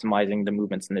optimizing the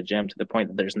movements in the gym to the point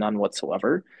that there's none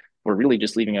whatsoever, we're really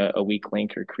just leaving a weak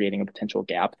link or creating a potential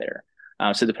gap there.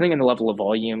 So depending on the level of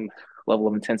volume, level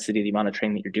of intensity, the amount of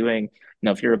training that you're doing,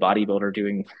 if you're a bodybuilder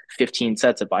doing 15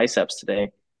 sets of biceps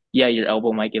today, yeah, your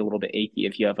elbow might get a little bit achy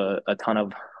if you have a ton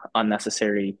of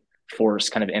unnecessary force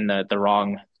kind of in the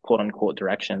wrong quote unquote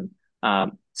direction.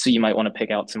 So you might want to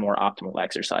pick out some more optimal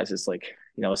exercises like,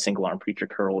 a single arm preacher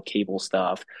curl, cable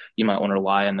stuff. You might want to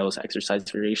rely on those exercise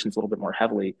variations a little bit more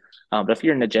heavily. But if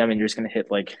you're in the gym and you're just going to hit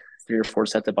like 3 or 4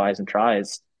 sets of bis and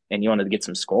tris and you wanted to get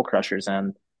some skull crushers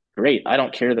in, great. I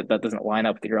don't care that doesn't line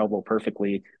up with your elbow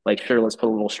perfectly. Like, sure, let's put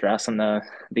a little stress on the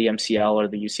MCL or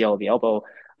the UCL of the elbow.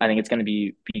 I think it's going to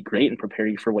be great and prepare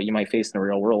you for what you might face in the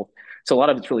real world. So a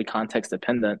lot of it's really context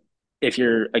dependent. If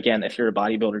you're a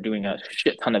bodybuilder doing a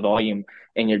shit ton of volume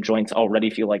and your joints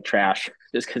already feel like trash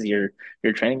just because your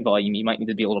training volume, you might need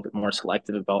to be a little bit more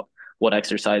selective about what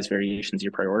exercise variations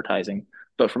you're prioritizing.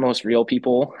 But for most real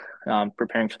people,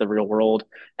 preparing for the real world,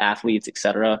 athletes,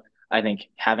 etc., I think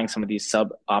having some of these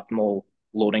suboptimal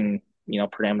loading,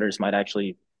 parameters might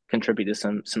actually contribute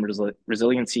to some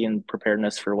resiliency and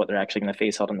preparedness for what they're actually going to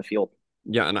face out in the field.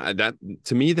 Yeah, and that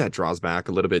to me that draws back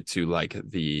a little bit to like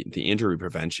the injury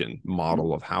prevention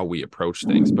model of how we approach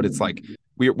things. But it's like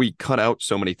we cut out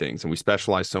so many things and we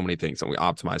specialize so many things and we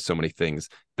optimize so many things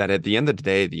that at the end of the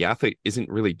day, the athlete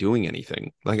isn't really doing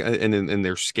anything. Like and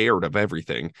they're scared of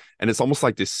everything. And it's almost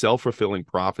like this self-fulfilling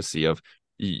prophecy of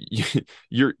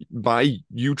you're by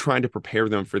you trying to prepare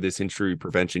them for this injury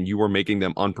prevention, you are making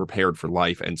them unprepared for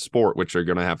life and sport, which they're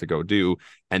going to have to go do,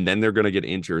 and then they're going to get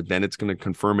injured. Then it's going to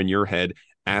confirm in your head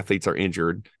athletes are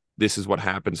injured. This is what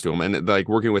happens to them. And like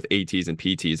working with ATs and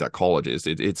PTs at colleges,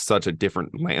 it's such a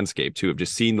different landscape too, of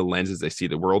just seeing the lenses they see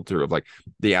the world through of like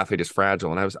the athlete is fragile.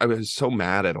 And I was so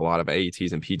mad at a lot of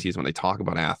ATs and PTs when they talk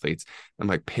about athletes. I'm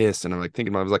like pissed, and I'm like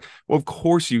thinking about, I was like, well, of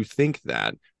course you think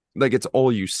that. Like it's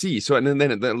all you see. So and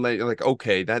then like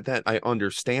okay, that I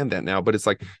understand that now, but it's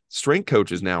like strength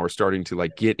coaches now are starting to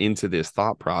like get into this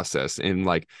thought process and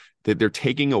like that they're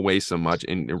taking away so much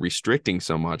and restricting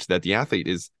so much that the athlete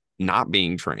is not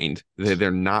being trained.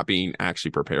 They're not being actually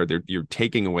prepared. You're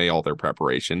taking away all their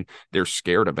preparation. They're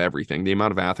scared of everything. The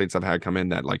amount of athletes I've had come in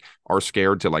that like are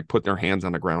scared to like put their hands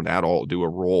on the ground at all, do a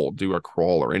roll, do a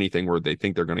crawl, or anything where they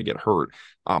think they're going to get hurt,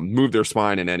 move their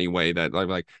spine in any way that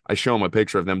like I show them a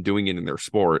picture of them doing it in their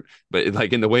sport, but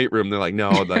like in the weight room, they're like,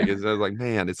 no, like it's like,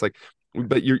 man, it's like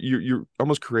But you're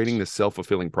almost creating this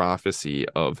self-fulfilling prophecy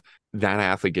of that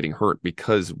athlete getting hurt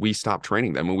because we stop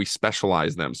training them and we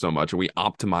specialize them so much and we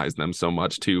optimize them so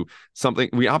much to something.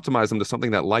 We optimize them to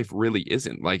something that life really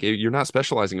isn't. Like you're not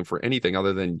specializing them for anything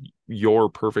other than your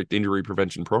perfect injury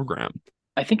prevention program.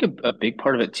 I think a big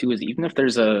part of it too is even if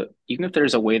there's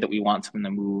a way that we want someone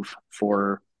to move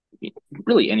for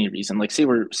really any reason, like say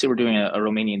we're doing a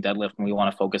Romanian deadlift and we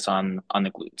want to focus on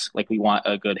the glutes, like we want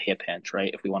a good hip hinge,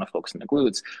 right? If we want to focus on the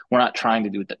glutes, we're not trying to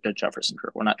do the Jefferson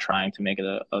curl. We're not trying to make it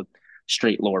a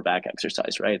straight lower back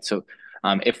exercise, right? So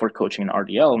if we're coaching an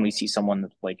RDL and we see someone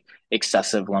with like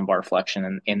excessive lumbar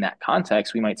flexion in that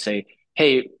context, we might say,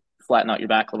 hey, flatten out your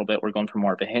back a little bit. We're going for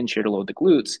more of a hinge here to load the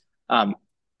glutes.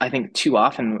 I think too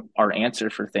often our answer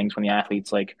for things when the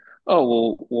athlete's like,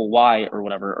 oh, well, why or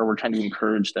whatever, or we're trying to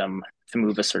encourage them to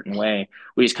move a certain way,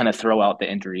 we just kind of throw out the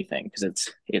injury thing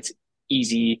because it's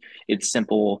easy, it's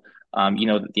simple.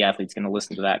 That the athlete's going to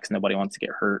listen to that because nobody wants to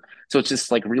get hurt. So it's just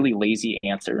like really lazy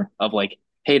answer of like,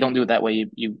 hey, don't do it that way.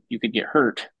 You could get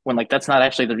hurt when like that's not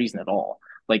actually the reason at all.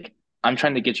 Like I'm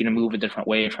trying to get you to move a different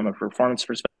way from a performance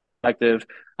perspective.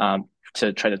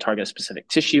 To try to target a specific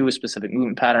tissue, a specific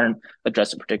movement pattern,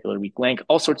 address a particular weak link,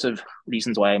 all sorts of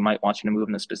reasons why I might want you to move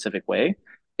in a specific way.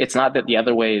 It's not that the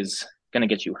other way is going to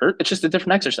get you hurt. It's just a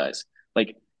different exercise.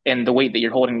 Like, and the weight that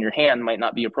you're holding in your hand might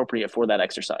not be appropriate for that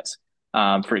exercise.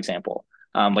 For example,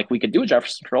 like we could do a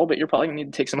Jefferson curl, but you're probably going to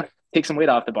need to take some weight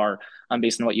off the bar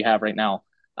based on what you have right now.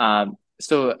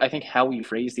 So I think how we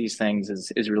phrase these things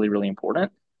is really, really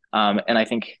important. And I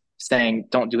think saying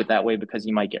don't do it that way because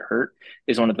you might get hurt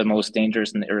is one of the most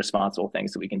dangerous and irresponsible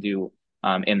things that we can do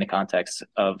in the context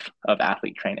of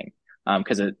athlete training,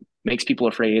 because it makes people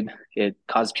afraid, it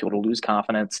causes people to lose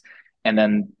confidence, and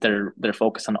then they're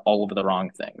focused on all of the wrong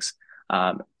things.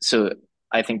 So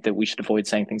I think that we should avoid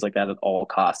saying things like that at all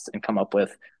costs and come up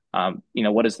with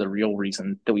what is the real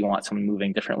reason that we want someone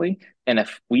moving differently. And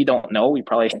if we don't know, we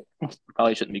probably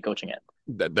shouldn't be coaching it.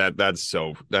 That's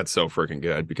so freaking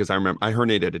good, because I remember I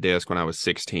herniated a disc when I was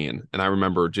 16, and I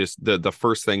remember just the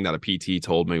first thing that a PT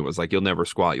told me was like, you'll never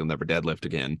squat, you'll never deadlift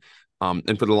again.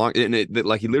 And for the long, and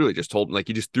like he literally just told me, like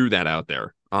he just threw that out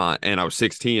there. And I was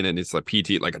 16, and it's like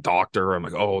PT, like a doctor. I'm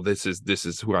like, oh, this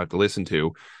is who I have to listen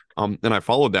to. And I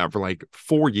followed that for like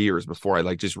 4 years before I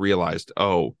like just realized,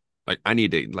 oh, like I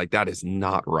need to, like that is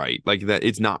not right. Like that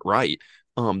it's not right.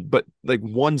 But like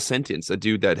one sentence, a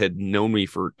dude that had known me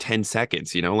for 10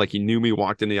 seconds, like he knew me,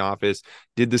 walked in the office,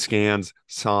 did the scans,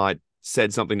 saw it,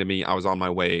 said something to me, I was on my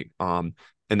way. And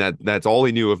that's all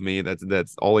he knew of me.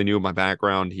 That's all he knew of my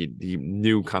background. He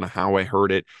knew kind of how I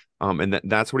heard it. And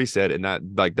that's what he said. And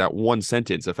that one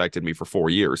sentence affected me for 4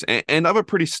 years. And I'm a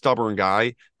pretty stubborn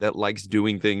guy that likes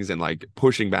doing things and like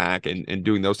pushing back and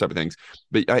doing those type of things.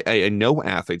 But I know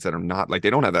athletes that are not like, they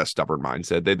don't have that stubborn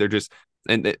mindset. They're just,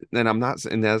 and I'm not,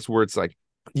 and that's where it's like,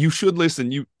 you should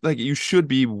listen. You should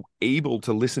be able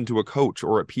to listen to a coach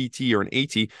or a PT or an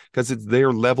AT because it's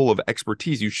their level of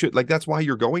expertise. You should, like, that's why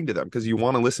you're going to them, because you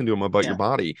want to listen to them about your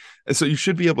body. And so you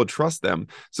should be able to trust them.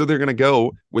 So they're going to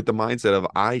go with the mindset of,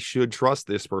 I should trust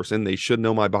this person. They should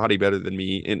know my body better than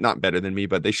me, and not better than me,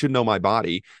 but they should know my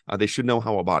body. They should know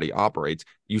how a body operates.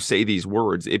 You say these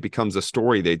words, it becomes a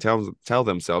story they tell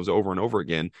themselves over and over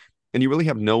again. And you really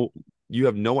have no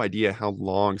idea how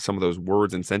long some of those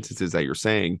words and sentences that you're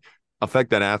saying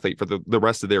affect that athlete for the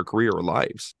rest of their career or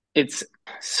lives. It's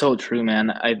so true, man.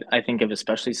 I think of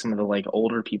especially some of the like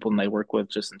older people that I work with,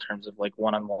 just in terms of like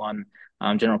one-on-one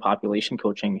general population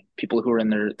coaching, people who are in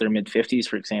their mid-50s,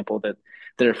 for example, that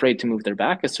they're afraid to move their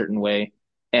back a certain way.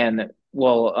 And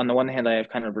well, on the one hand, I have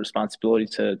kind of a responsibility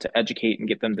to educate and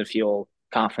get them to feel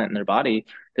confident in their body.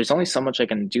 There's only so much I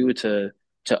can do to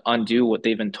undo what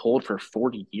they've been told for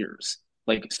 40 years.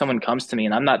 Like someone comes to me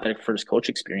and I'm not their first coach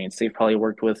experience. They've probably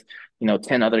worked with,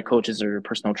 10 other coaches or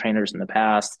personal trainers in the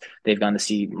past. They've gone to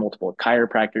see multiple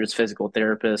chiropractors, physical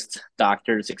therapists,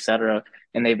 doctors, etc.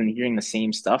 And they've been hearing the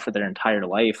same stuff for their entire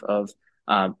life of,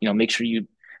 make sure you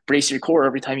brace your core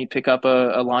every time you pick up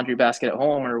a laundry basket at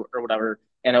home or whatever.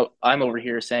 And I'm over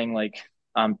here saying like,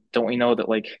 don't we know that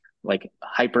like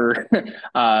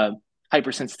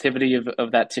hypersensitivity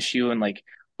of that tissue and like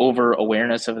over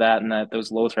awareness of that, and that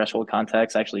those low threshold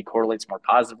contacts actually correlates more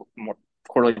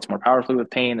powerfully with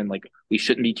pain. And like, we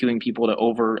shouldn't be cueing people to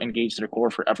over engage their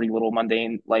core for every little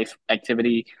mundane life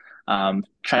activity,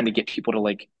 trying to get people to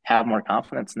like have more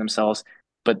confidence in themselves.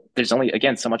 But there's only,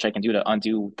 again, so much I can do to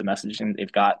undo the messaging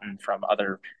they've gotten from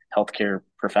other healthcare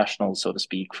professionals, so to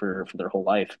speak, for their whole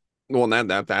life. Well,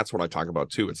 and that's what I talk about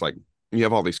too. It's like, you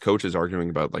have all these coaches arguing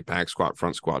about like back squat,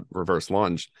 front squat, reverse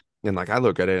lunge. And like, I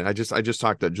look at it, and I just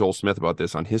talked to Joel Smith about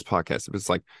this on his podcast. It's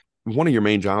like, one of your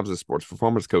main jobs as a sports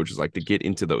performance coach is like to get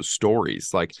into those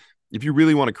stories. Like if you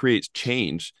really want to create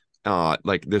change,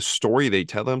 like the story they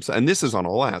tell them, and this is on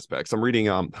all aspects. I'm reading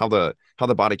how the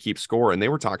body keeps score, and they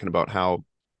were talking about how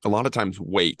a lot of times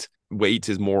weight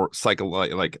is more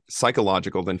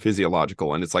psychological than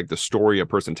physiological, and it's like the story a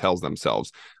person tells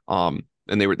themselves.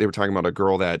 And they were talking about a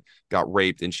girl that got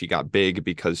raped and she got big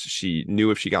because she knew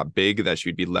if she got big that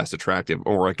she'd be less attractive,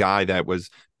 or a guy that was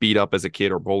beat up as a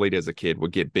kid or bullied as a kid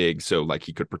would get big so like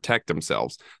he could protect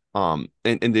themselves. And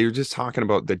they were just talking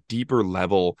about the deeper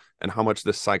level and how much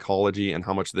the psychology and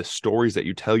how much the stories that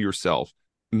you tell yourself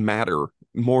matter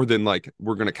more than like,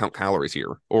 we're going to count calories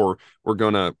here, or we're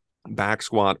going to back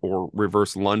squat or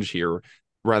reverse lunge here,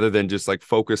 rather than just like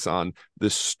focus on the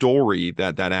story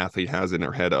that that athlete has in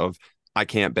their head of, I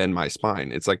can't bend my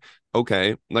spine. It's like,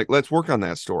 okay, like let's work on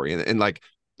that story. And like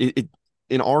it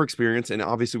in our experience, and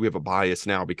obviously we have a bias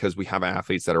now because we have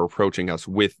athletes that are approaching us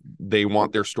with, they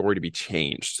want their story to be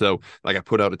changed. So like I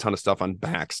put out a ton of stuff on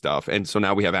back stuff. And so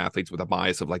now we have athletes with a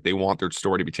bias of like, they want their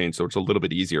story to be changed. So it's a little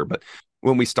bit easier. But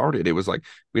when we started, it was like,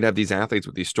 we'd have these athletes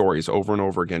with these stories over and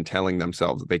over again, telling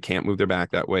themselves that they can't move their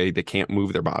back that way. They can't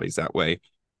move their bodies that way.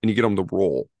 And you get them to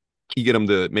roll. You get them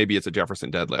to, maybe it's a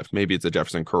Jefferson deadlift, maybe it's a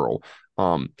Jefferson curl.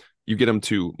 You get them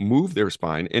to move their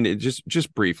spine, and it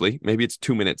just briefly, maybe it's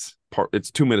 2 minutes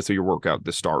it's 2 minutes of your workout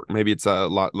to start. Maybe it's a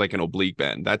lot like an oblique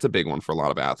bend. That's a big one for a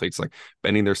lot of athletes, like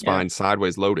bending their spine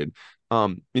sideways loaded.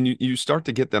 And you start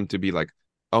to get them to be like,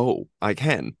 oh, I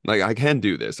can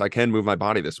do this. I can move my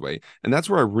body this way. And that's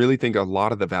where I really think a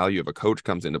lot of the value of a coach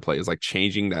comes into play, is like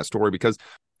changing that story, because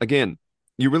again,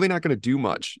 you're really not going to do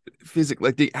much physically.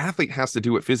 Like the athlete has to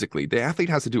do it physically. The athlete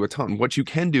has to do a ton. What you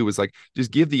can do is like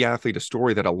just give the athlete a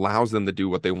story that allows them to do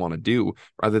what they want to do,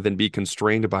 rather than be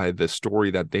constrained by the story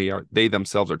that they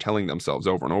themselves are telling themselves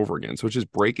over and over again. So it's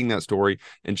just breaking that story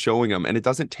and showing them. And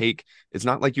it's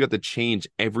not like you have to change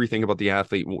everything about the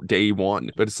athlete day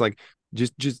one, but it's like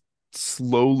just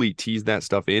slowly tease that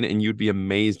stuff in, and you'd be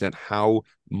amazed at how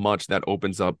much that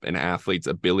opens up an athlete's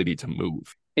ability to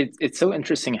move. It's so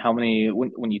interesting how many,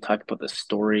 when you talk about the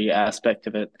story aspect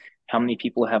of it, how many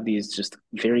people have these just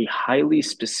very highly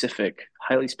specific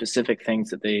things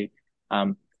that they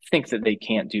think that they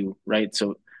can't do, right?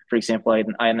 So, for example, I had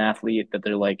an athlete that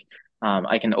they're like,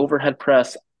 I can overhead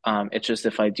press. It's just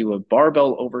if I do a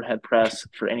barbell overhead press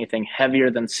for anything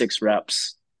heavier than 6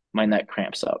 reps, my neck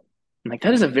cramps up. I'm like,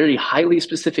 that is a very highly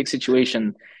specific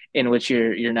situation in which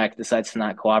your neck decides to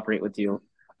not cooperate with you.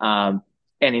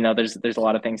 And there's a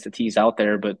lot of things to tease out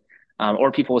there, but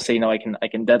or people will say, I can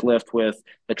deadlift with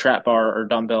the trap bar or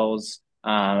dumbbells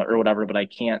or whatever, but I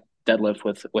can't deadlift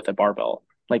with a barbell.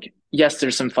 Like, yes,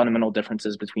 there's some fundamental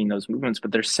differences between those movements,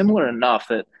 but they're similar enough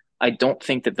that I don't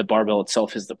think that the barbell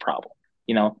itself is the problem.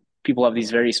 People have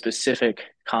these very specific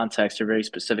contexts or very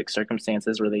specific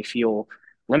circumstances where they feel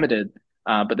limited,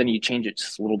 but then you change it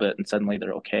just a little bit and suddenly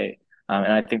they're okay.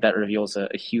 And I think that reveals a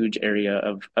huge area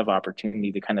of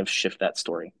opportunity to kind of shift that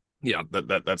story. Yeah,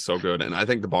 that's so good. And I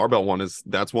think the barbell one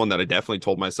that's one that I definitely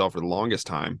told myself for the longest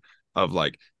time of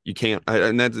like, you can't,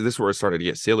 and this is where it started to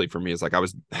get silly for me, is like I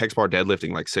was hex bar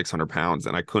deadlifting like 600 pounds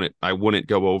and I wouldn't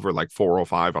go over like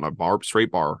 405 on a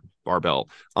straight barbell.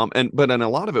 But a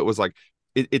lot of it was like,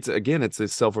 it's a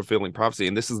self-fulfilling prophecy.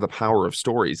 And this is the power of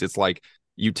stories. It's like,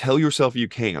 you tell yourself you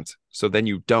can't, so then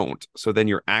you don't, so then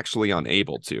you're actually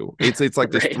unable to. It's like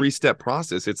this Right. 3-step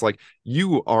process. It's like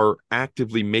you are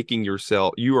actively making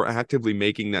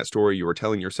that story you are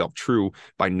telling yourself true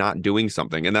by not doing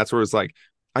something. And that's where it's like,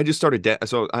 I just started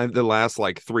the last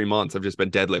like 3 months I've just been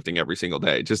deadlifting every single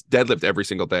day, just deadlift every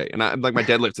single day. And I'm like, my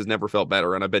deadlift has never felt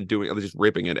better, and I'm just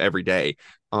ripping it every day.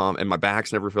 And my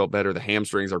back's never felt better. The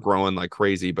hamstrings are growing like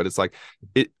crazy, but it's like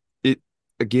it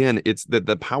again, it's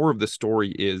the power of the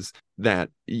story is that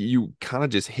you kind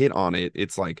of just hit on it.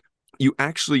 It's like you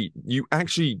actually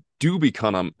do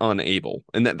become unable,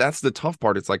 and that's the tough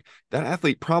part. It's like that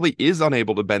athlete probably is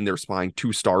unable to bend their spine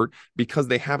to start because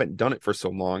they haven't done it for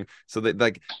so long, so that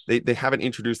like they haven't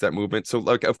introduced that movement. So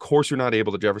like, of course you're not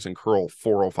able to Jefferson curl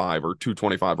 405 or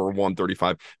 225 or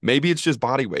 135. Maybe it's just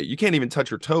body weight, you can't even touch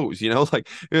your toes, like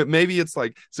maybe it's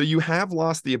like, so you have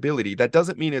lost the ability. That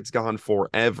doesn't mean it's gone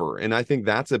forever. And I think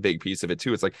that's a big piece of it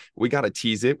too. It's like, we got to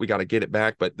tease it, we got to get it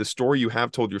back, but the story you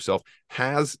have told yourself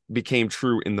has became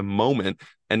true in the moment.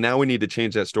 And now we need to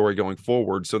change that story going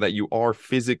forward so that you are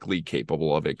physically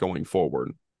capable of it going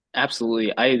forward.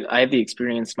 Absolutely. I have the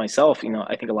experience myself.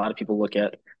 I think a lot of people look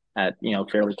at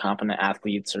fairly competent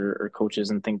athletes or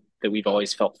coaches and think that we've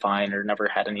always felt fine or never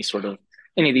had any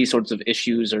of these sorts of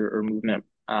issues or movement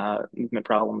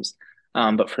problems.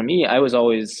 But for me, I was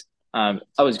always I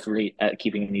was great at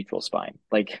keeping a neutral spine.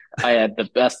 Like I had the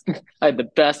best, I had the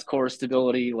best core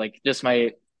stability. Like just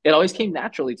it always came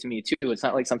naturally to me too. It's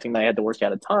not like something that I had to work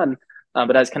at a ton.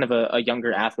 But as kind of a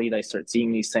younger athlete, I start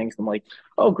seeing these things. I'm like,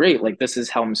 oh, great. Like this is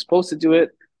how I'm supposed to do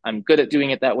it. I'm good at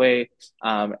doing it that way.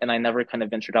 And I never kind of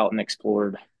ventured out and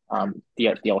explored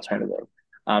the alternative.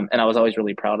 And I was always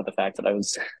really proud of the fact that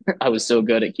I was so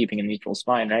good at keeping a neutral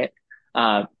spine, right?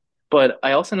 Uh, but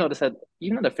I also noticed that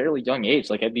even at a fairly young age,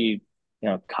 like I'd be,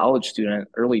 college student,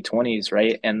 early 20s,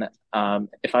 right? And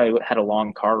if I had a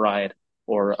long car ride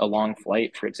or a long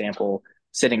flight, for example,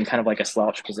 sitting kind of like a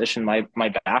slouch position, my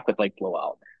back would like blow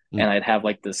out, and I'd have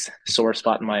like this sore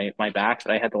spot in my back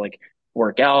that I had to like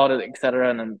work out, et cetera.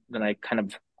 And then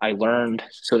I learned,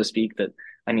 so to speak, that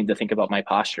I need to think about my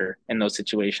posture in those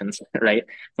situations, right?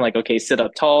 I'm like, okay, sit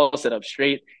up tall, sit up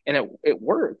straight, and it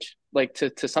worked like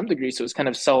to some degree. So it was kind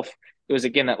of it was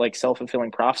again that like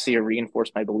self-fulfilling prophecy, or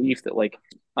reinforced my belief that like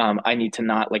I need to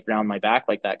not like round my back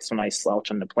like that, because when I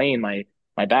slouch on the plane, my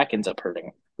back ends up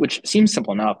hurting, which seems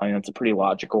simple enough. I mean, it's a pretty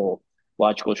logical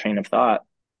train of thought.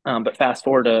 But fast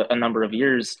forward a number of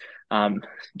years,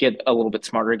 get a little bit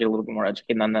smarter, get a little bit more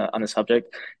educated on the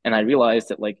subject, and I realized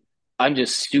that like I'm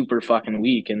just super fucking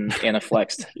weak in a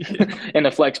flexed in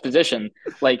a flexed position.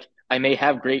 Like I may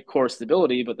have great core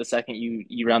stability, but the second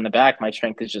you round the back, my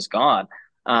strength is just gone.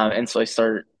 And so I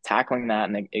started tackling that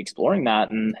and exploring that,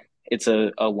 and it's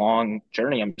a long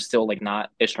journey. I'm still like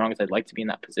not as strong as I'd like to be in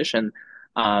that position.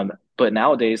 But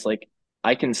nowadays, like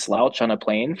I can slouch on a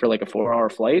plane for like a 4-hour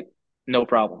flight, no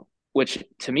problem. Which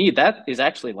to me, that is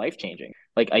actually life changing.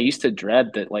 Like I used to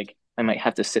dread that like I might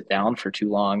have to sit down for too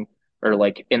long, or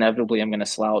like inevitably I'm going to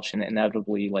slouch and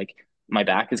inevitably like my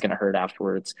back is going to hurt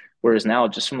afterwards. Whereas now,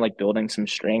 just from like building some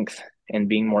strength and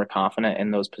being more confident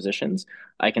in those positions,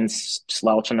 I can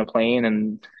slouch on a plane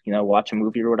and watch a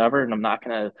movie or whatever, and I'm not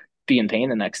going to be in pain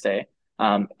the next day.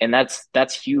 And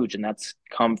that's huge, and that's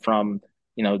come from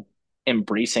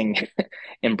embracing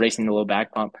embracing the low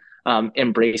back bump,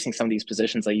 embracing some of these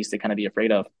positions I used to kind of be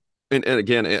afraid of. And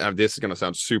again, this is going to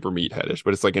sound super meatheadish,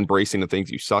 but it's like embracing the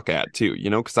things you suck at too,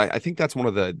 because I think that's one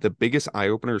of the biggest eye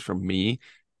openers for me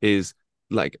is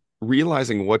like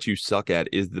realizing what you suck at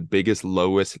is the biggest,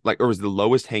 lowest, like, or is the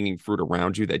lowest hanging fruit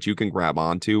around you that you can grab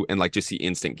onto and like just see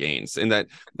instant gains. And that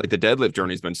like the deadlift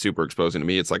journey has been super exposing to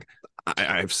me. It's like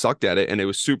I've sucked at it and it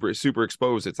was super, super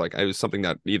exposed. It's like it was something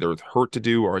that either hurt to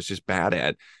do or I was just bad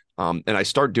at. And I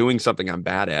start doing something I'm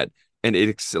bad at. And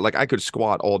it's like I could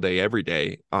squat all day, every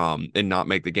day, and not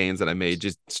make the gains that I made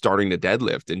just starting to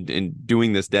deadlift and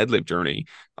doing this deadlift journey,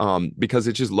 because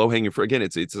it's just low hanging fruit. Again,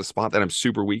 it's a spot that I'm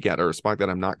super weak at, or a spot that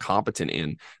I'm not competent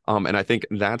in. And I think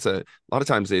that's a lot of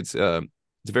times it's a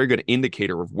very good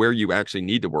indicator of where you actually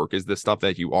need to work is the stuff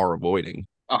that you are avoiding.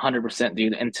 100%,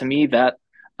 dude. And to me, that's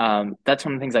one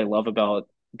of the things I love about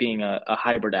being a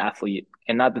hybrid athlete,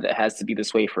 and not that it has to be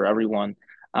this way for everyone.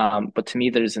 But to me,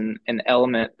 there's an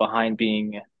element behind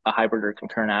being a hybrid or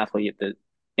concurrent athlete that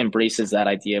embraces that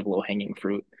idea of low hanging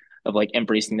fruit, of like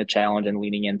embracing the challenge and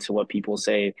leaning into what people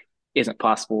say isn't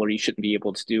possible, or you shouldn't be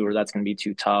able to do, or that's going to be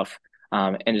too tough.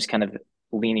 And just kind of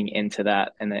leaning into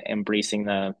that and embracing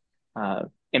the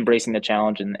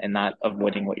challenge and not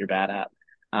avoiding what you're bad at.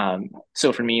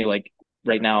 So for me, like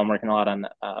right now, I'm working a lot on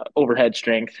overhead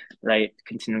strength, right?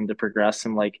 Continuing to progress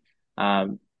and like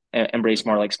embrace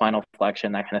more like spinal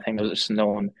flexion, that kind of thing. Those are some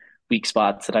known weak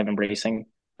spots that I'm embracing.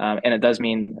 And it does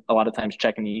mean a lot of times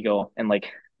checking the ego and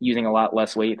like using a lot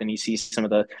less weight than you see some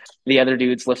of the other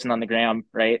dudes lifting on the gram,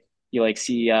 right? You like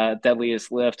see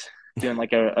Deadliest Lift doing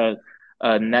like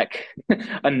a neck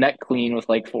clean with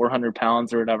like 400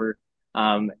 pounds or whatever.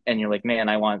 And you're like, man,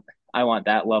 I want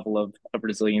that level of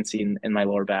resiliency in my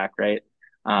lower back, right?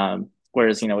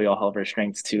 Whereas, we all have our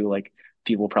strengths too. Like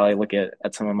people probably look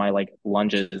at some of my like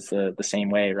lunges the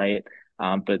same way, right?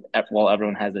 But while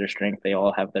everyone has their strength, they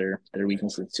all have their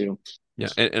weaknesses too. Yeah.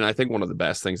 And I think one of the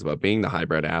best things about being the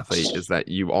hybrid athlete is that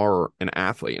you are an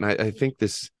athlete. And I think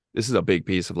this is a big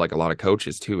piece of like a lot of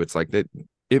coaches too. It's like that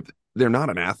if they're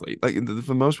not an athlete, like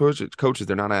for most coaches,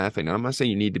 they're not an athlete. And I'm not saying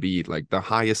you need to be like the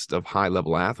highest of high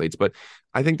level athletes, but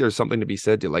I think there's something to be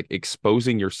said to like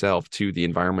exposing yourself to the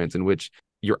environments in which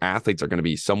your athletes are going to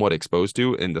be somewhat exposed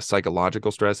to, and the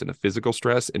psychological stress and the physical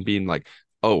stress, and being like,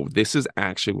 oh, this is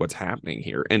actually what's happening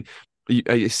here. And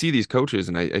I see these coaches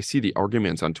and I see the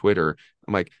arguments on Twitter.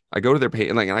 I'm like, I go to their page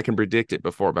and like, and I can predict it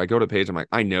before, but I go to the page. I'm like,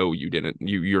 I know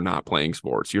you're not playing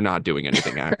sports. You're not doing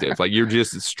anything active. Like you're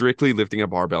just strictly lifting a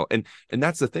barbell. And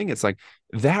that's the thing. It's like,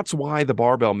 that's why the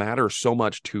barbell matters so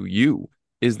much to you.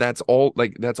 is that's all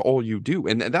you do.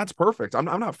 And that's perfect. I'm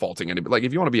not faulting anybody. Like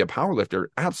if you want to be a power lifter,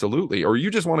 absolutely. Or you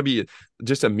just want to be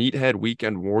just a meathead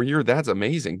weekend warrior, that's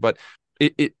amazing. But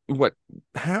it what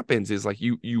happens is like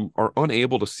you are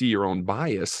unable to see your own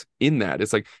bias in that.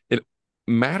 It's like it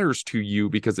matters to you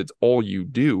because it's all you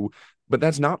do, but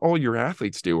that's not all your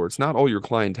athletes do, or it's not all your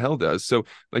clientele does. So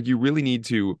like you really need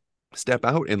to step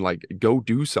out and like go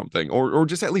do something, or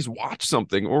just at least watch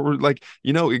something, or like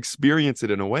experience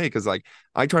it in a way. Because like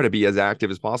I try to be as active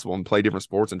as possible and play different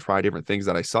sports and try different things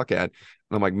that I suck at, and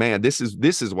I'm like, man, this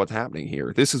is what's happening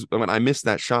here. This is when I miss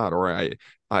that shot, or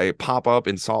I pop up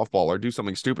in softball or do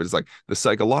something stupid. It's like the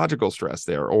psychological stress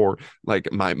there, or like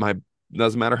my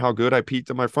doesn't matter how good I peaked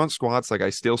in my front squats, like I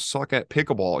still suck at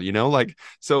pickleball, like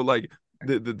so like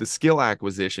the skill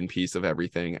acquisition piece of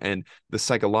everything, and the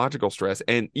psychological stress,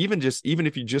 and even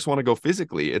if you just want to go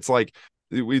physically, it's like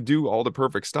we do all the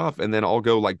perfect stuff and then I'll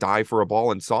go like dive for a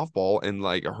ball in softball and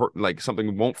like hurt, like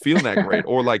something won't feel that great,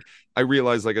 or like I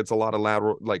realize like it's a lot of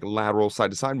lateral side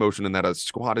to side motion, and that a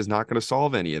squat is not going to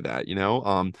solve any of that,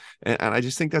 and I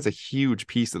just think that's a huge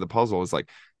piece of the puzzle, is like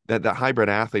that hybrid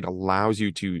athlete allows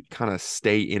you to kind of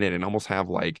stay in it and almost have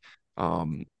like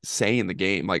say in the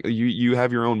game. Like you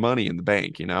have your own money in the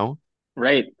bank.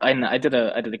 Right. I did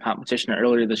a competition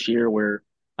earlier this year where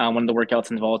one of the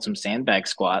workouts involved some sandbag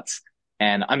squats,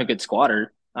 and I'm a good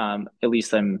squatter. At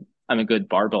least I'm a good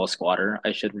barbell squatter.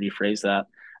 I should rephrase that.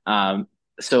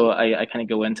 So I kind of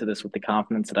go into this with the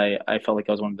confidence that I felt like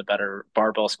I was one of the better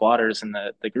barbell squatters in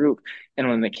the group. And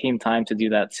when it came time to do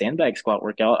that sandbag squat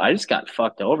workout, I just got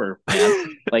fucked over,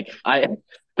 man. Like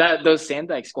those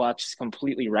sandbag squats just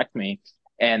completely wrecked me.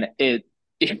 And it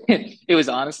was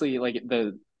honestly like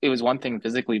it was one thing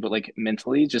physically, but like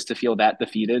mentally, just to feel that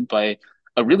defeated by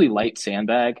a really light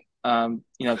sandbag,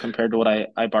 compared to what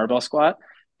I barbell squat.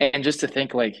 And just to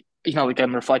think like, like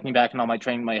I'm reflecting back on all my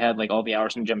training in my head, like all the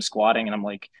hours in gym squatting, and I'm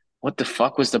like, what the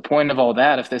fuck was the point of all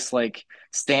that if this like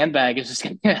sandbag is just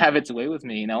gonna have its way with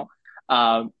me?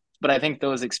 But I think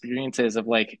those experiences of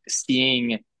like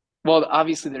seeing, well,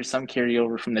 obviously there's some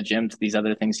carryover from the gym to these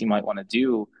other things you might want to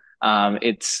do.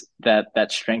 It's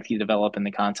that strength you develop in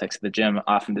the context of the gym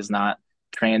often does not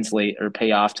translate or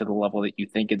pay off to the level that you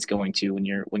think it's going to when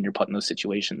you're put in those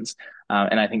situations.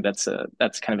 And I think that's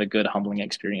kind of a good humbling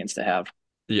experience to have.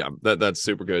 Yeah, that's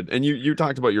super good. And you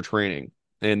talked about your training,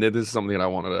 and this is something that I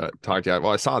wanted to talk to you about.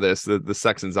 Well, I saw the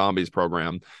Sex and Zombies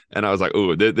program, and I was like,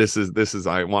 oh, this is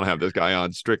I want to have this guy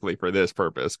on strictly for this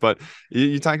purpose. But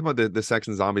you talked about the Sex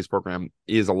and Zombies program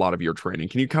is a lot of your training.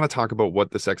 Can you kind of talk about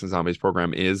what the Sex and Zombies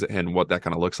program is and what that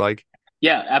kind of looks like?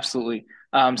 Yeah, absolutely.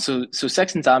 So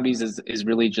Sex and Zombies is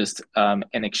really just an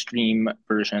extreme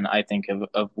version, I think,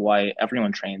 of why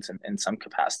everyone trains in some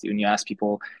capacity. When you ask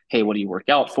people, hey, what do you work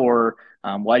out for?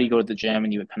 Why do you go to the gym?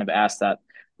 And you would kind of ask that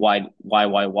why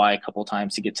a couple of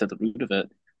times to get to the root of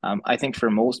it. I think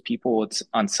for most people, it's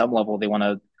on some level, they want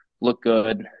to look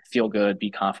good, feel good,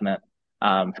 be confident,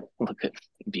 look good,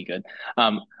 be good,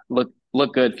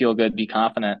 look good, feel good, be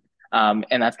confident. And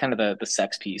that's kind of the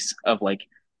sex piece of like,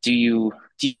 do you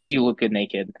look good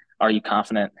naked? Are you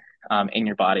confident in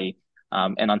your body?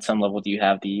 And on some level, do you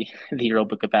have the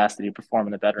aerobic capacity to perform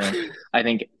in the bedroom? I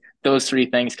think those three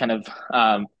things kind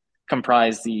of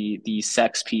comprise the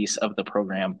sex piece of the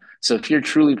program. So if you're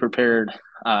truly prepared,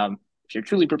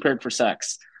 for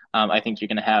sex, I think you're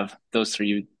going to have those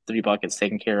three buckets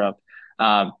taken care of.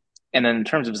 And then in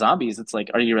terms of zombies, it's like,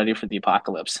 are you ready for the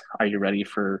apocalypse? Are you ready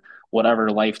for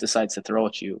whatever life decides to throw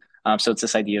at you? So it's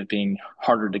this idea of being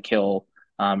harder to kill,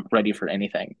 ready for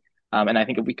anything. And I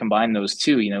think if we combine those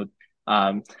two, do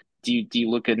you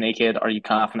look good naked? Are you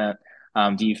confident?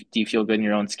 Do you feel good in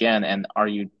your own skin? And are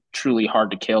you truly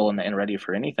hard to kill and ready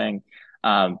for anything?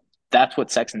 That's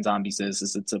what Sex and Zombies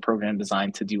is it's a program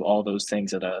designed to do all those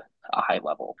things at a high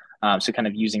level. So kind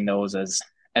of using those as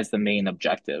the main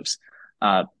objectives.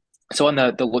 So on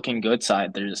the looking good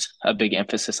side, there's a big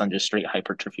emphasis on just straight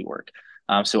hypertrophy work.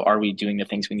 So are we doing the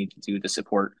things we need to do to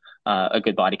support a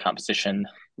good body composition,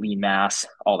 lean mass,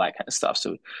 all that kind of stuff?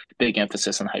 So big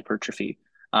emphasis on hypertrophy.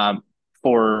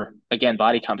 For, again,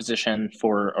 body composition,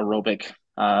 for aerobic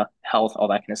health, all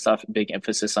that kind of stuff, big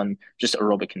emphasis on just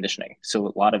aerobic conditioning. So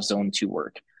a lot of zone 2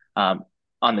 work. On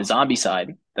the zombie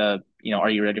side, are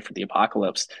you ready for the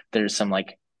apocalypse? There's some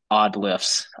like odd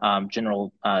lifts,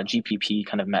 general GPP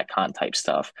kind of Metcon type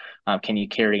stuff. Can you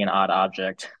carry an odd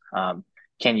object?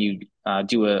 Can you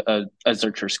do a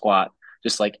Zercher squat?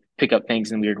 Just like pick up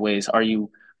things in weird ways. Are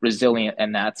you resilient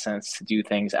in that sense to do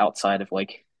things outside of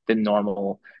like the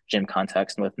normal gym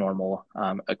context and with normal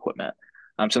equipment?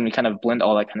 So when we kind of blend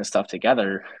all that kind of stuff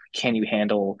together, can you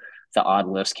handle the odd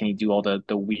lifts? Can you do all the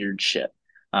weird shit?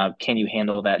 Can you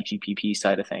handle that GPP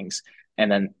side of things?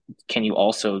 And then can you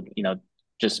also,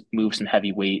 just move some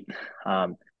heavy weight,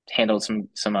 handle some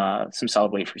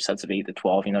solid weight for sets of 8 to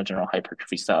 12, general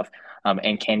hypertrophy stuff.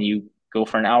 And can you go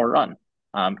for an hour run?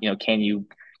 Can you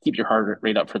keep your heart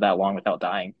rate up for that long without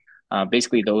dying?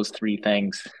 Basically, those three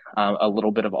things, a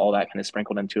little bit of all that kind of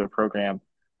sprinkled into a program,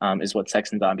 is what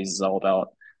Sex and Zombies is all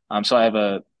about. So I have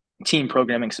a team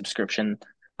programming subscription.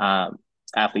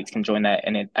 Athletes can join that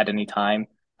at any time.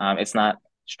 It's not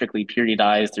strictly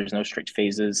periodized. There's no strict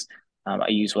phases. I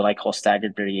use what I call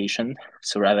staggered variation.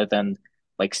 So rather than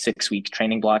like 6 week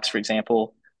training blocks, for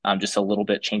example, just a little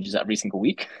bit changes every single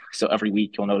week. So every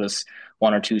week you'll notice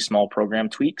 1 or 2 small program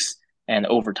tweaks. And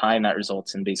over time, that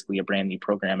results in basically a brand new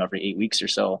program every 8 weeks or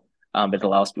so. It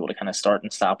allows people to kind of start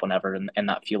and stop whenever and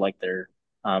not feel like they're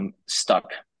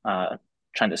stuck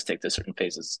trying to stick to certain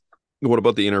phases. What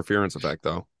about the interference effect,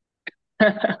 though?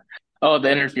 Oh,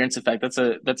 the interference effect.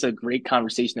 That's a great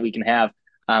conversation that we can have.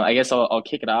 I guess I'll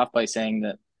kick it off by saying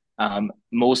that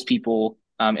most people,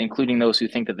 including those who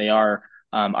think that they are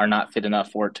not fit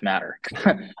enough for it to matter.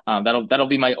 That'll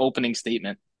be my opening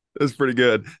statement. That's pretty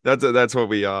good. That's what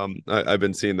we I've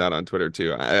been seeing that on Twitter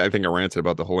too. I think I ranted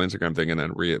about the whole Instagram thing and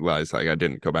then realized like I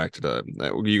didn't go back to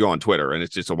you go on Twitter and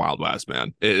it's just a Wild West,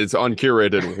 man. It's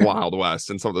uncurated Wild West,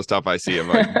 and some of the stuff I see, I'm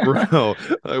like, bro,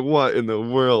 like, what in the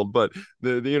world? But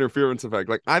the interference effect,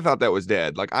 like I thought that was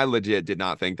dead. Like I legit did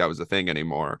not think that was a thing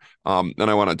anymore. And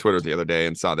I went on Twitter the other day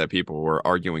and saw that people were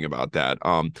arguing about that.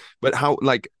 But how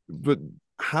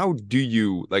do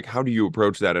you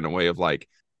approach that in a way of like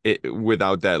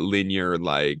without that linear,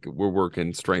 like we're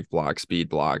working strength block, speed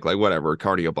block, like whatever,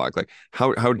 cardio block, like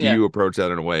how do you approach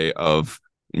that in a way of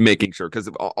making sure, because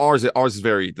ours is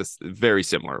very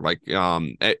similar, like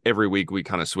every week we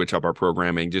kind of switch up our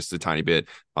programming just a tiny bit.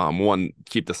 One,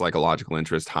 keep the psychological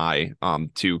interest high,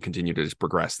 to continue to just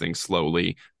progress things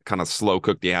slowly, kind of slow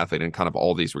cook the athlete in kind of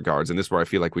all these regards. And this is where I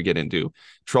feel like we get into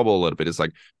trouble a little bit, is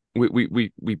like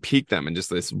we peak them in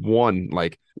just this one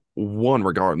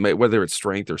regard, whether it's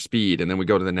strength or speed, and then we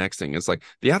go to the next thing. It's like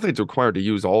the athlete's required to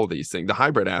use all of these things. The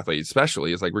hybrid athlete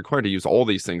especially is like required to use all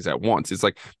these things at once. It's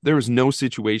like there is no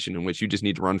situation in which you just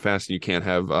need to run fast and you can't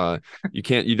have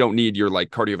you don't need your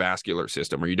like cardiovascular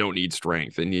system, or you don't need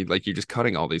strength, and you're just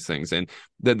cutting all these things. And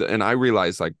I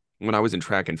realized, like when I was in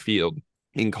track and field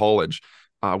in college,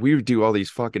 we would do all these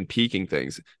fucking peaking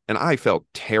things, and I felt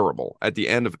terrible at the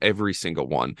end of every single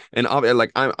one. And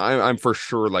I'm for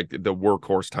sure like the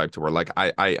workhorse type, to where like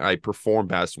I perform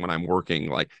best when I'm working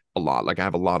like a lot, like I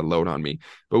have a lot of load on me.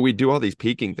 But we do all these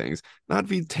peaking things, not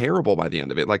be terrible by the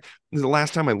end of it. Like the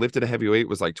last time I lifted a heavy weight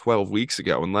was like 12 weeks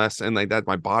ago, and like that,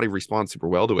 my body responds super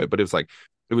well to it. But it was like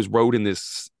it was wrote in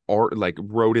this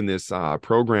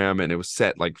program, and it was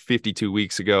set like 52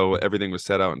 weeks ago. Everything was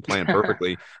set out and planned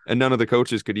perfectly, and none of the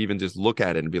coaches could even just look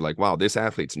at it and be like, wow, this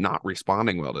athlete's not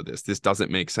responding well to this doesn't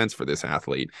make sense for this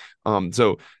athlete.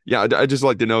 So yeah, I just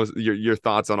like to know your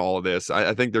thoughts on all of this.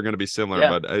 I think they're going to be similar,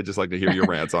 but I just like to hear your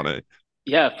rants on it.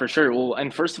 Yeah, for sure. Well,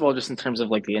 and first of all, just in terms of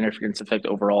like the interference effect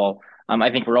overall, I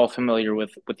think we're all familiar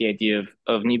with the idea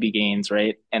of newbie gains,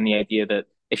 right? And the idea that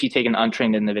if you take an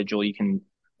untrained individual, you can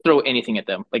throw anything at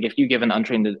them. Like if you give an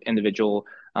untrained individual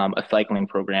a cycling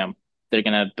program, they're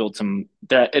going to build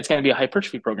it's going to be a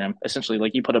hypertrophy program. Essentially,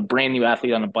 like you put a brand new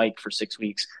athlete on a bike for 6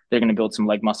 weeks, they're going to build some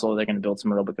leg muscle, they're going to build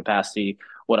some aerobic capacity,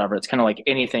 whatever. It's kind of like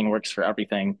anything works for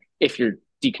everything if you're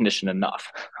deconditioned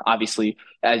enough. Obviously,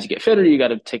 as you get fitter, you got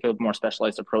to take a more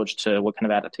specialized approach to what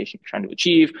kind of adaptation you're trying to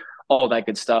achieve, all that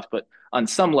good stuff. But on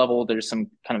some level, there's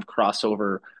some kind of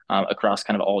crossover across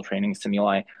kind of all training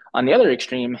stimuli. On the other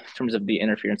extreme, in terms of the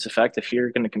interference effect, if you're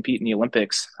going to compete in the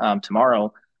Olympics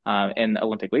tomorrow in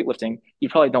Olympic weightlifting, you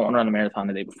probably don't want to run a marathon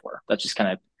the day before. That's just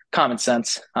kind of common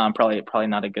sense. Probably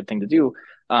not a good thing to do.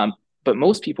 But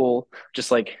most people,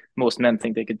 just like most men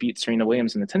think they could beat Serena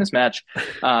Williams in a tennis match,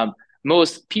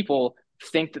 most people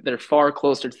think that they're far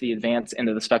closer to the advanced end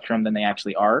of the spectrum than they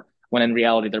actually are, when in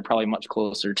reality, they're probably much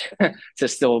closer to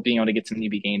still being able to get some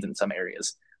newbie gains in some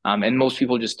areas. And most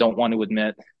people just don't want to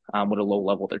admit what a low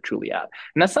level they're truly at.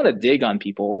 And that's not a dig on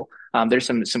people. There's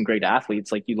some great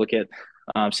athletes. Like you look at,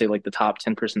 say, like the top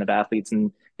 10% of athletes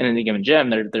in any given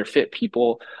gym, they're fit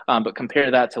people. But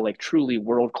compare that to like truly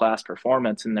world-class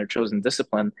performance in their chosen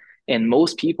discipline. And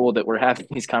most people that we're having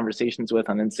these conversations with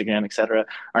on Instagram, et cetera,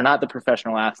 are not the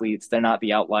professional athletes. They're not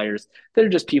the outliers. They're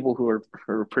just people who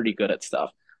are pretty good at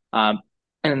stuff. And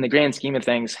in the grand scheme of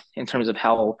things, in terms of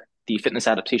how the fitness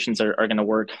adaptations are going to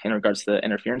work in regards to the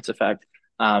interference effect,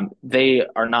 they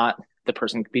are not the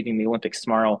person competing in the Olympics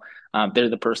tomorrow, they're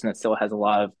the person that still has a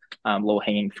lot of low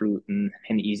hanging fruit and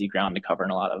easy ground to cover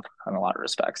in a lot of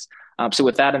respects. So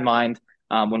with that in mind,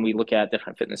 when we look at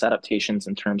different fitness adaptations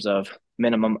in terms of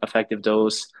minimum effective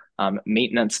dose,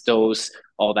 maintenance dose,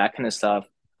 all that kind of stuff,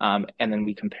 and then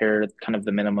we compare kind of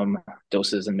the minimum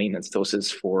doses and maintenance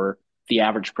doses for the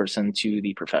average person to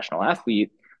the professional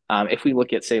athlete. If we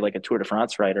look at, say, like a Tour de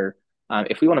France rider,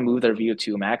 if we want to move their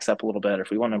VO2 max up a little bit, or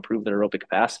if we want to improve their aerobic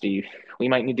capacity, we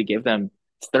might need to give them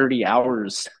 30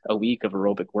 hours a week of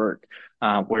aerobic work.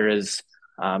 Whereas,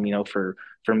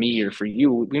 for me or for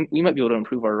you, we might be able to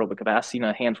improve our aerobic capacity in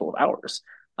a handful of hours,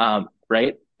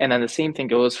 right? And then the same thing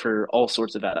goes for all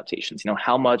sorts of adaptations.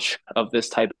 How much of this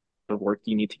type of work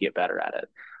do you need to get better at it?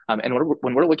 And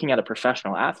when we're looking at a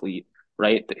professional athlete,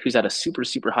 right, who's at a super,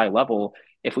 super high level,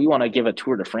 if we want to give a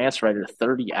Tour de France rider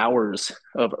 30 hours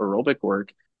of aerobic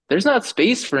work, there's not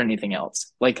space for anything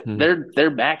else. Like they're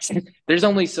max. There's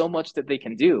only so much that they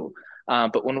can do.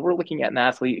 But when we're looking at an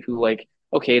athlete who, like,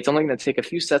 okay, it's only going to take a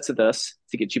few sets of this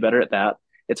to get you better at that.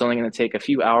 It's only going to take a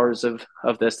few hours of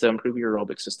this to improve your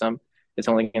aerobic system. It's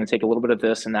only going to take a little bit of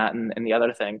this and that and the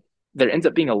other thing. There ends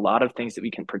up being a lot of things that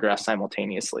we can progress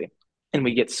simultaneously. And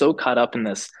we get so caught up in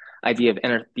this idea of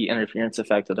the interference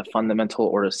effect at a fundamental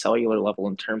or a cellular level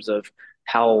in terms of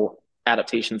how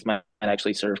adaptations might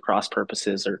actually serve cross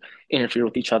purposes or interfere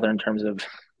with each other in terms of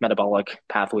metabolic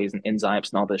pathways and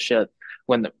enzymes and all this shit.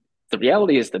 When the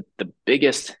reality is the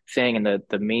biggest thing and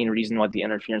the main reason why the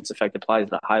interference effect applies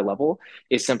at a high level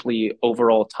is simply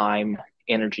overall time,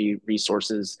 energy,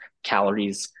 resources,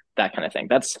 calories, that kind of thing.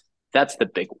 That's the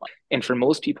big one. And for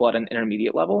most people at an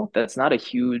intermediate level, that's not a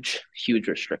huge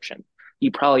restriction. You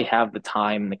probably have the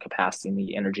time, the capacity, and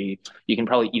the energy. You can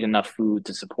probably eat enough food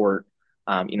to support,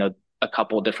 a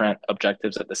couple different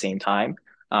objectives at the same time,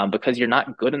 because you're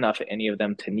not good enough at any of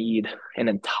them to need an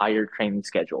entire training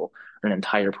schedule or an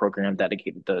entire program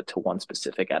dedicated to one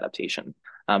specific adaptation.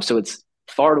 So it's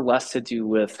far less to do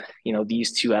with,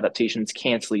 these two adaptations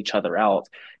cancel each other out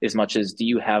as much as do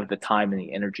you have the time and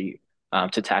the energy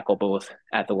to tackle both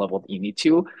at the level that you need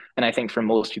to. And I think for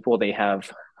most people, they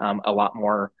have a lot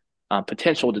more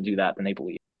potential to do that than they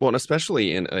believe. Well, and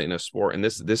especially in a sport, and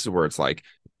this is where it's like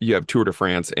you have Tour de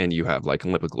France and you have like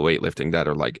Olympic weightlifting that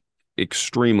are like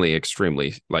extremely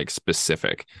like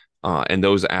specific. And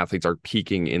those athletes are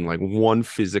peaking in like one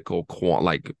physical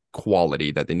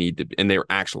quality that they need to, and they're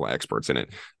actual experts in it.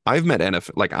 I've met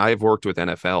I've worked with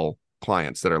NFL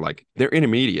clients that are like, they're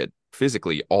intermediate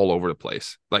physically all over the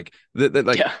place. Like they're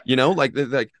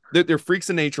freaks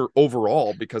of nature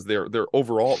overall because they're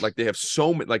overall, like they have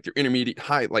so many, like they're intermediate,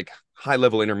 high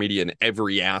level intermediate in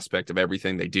every aspect of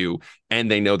everything they do.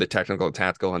 And they know the technical and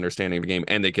tactical understanding of the game,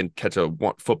 and they can catch a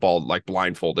football like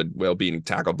blindfolded while being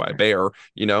tackled by a bear,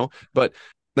 but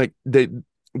like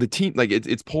the team, like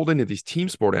it's pulled into these team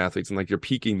sport athletes, and like you're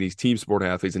peaking these team sport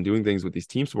athletes and doing things with these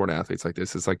team sport athletes like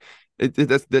this. It's like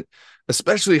that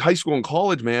especially high school and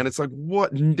college, man. It's like,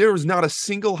 what? There is not a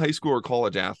single high school or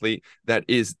college athlete that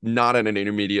is not at an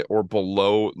intermediate or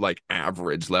below like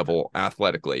average level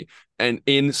athletically, and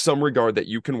in some regard that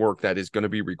you can work that is going to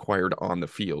be required on the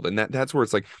field. And that's where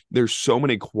it's like there's so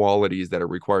many qualities that are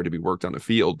required to be worked on the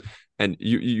field, and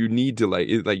you need to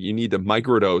you need to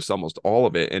microdose almost all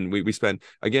of it. And we spend,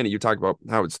 again, you talk about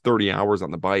how it's 30 hours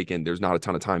on the bike and there's not a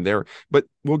ton of time there, but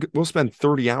we'll spend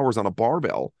 30 hours on a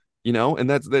barbell, and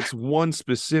that's one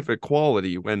specific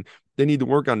quality when they need to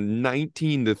work on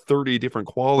 19 to 30 different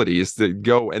qualities to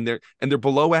go, and they're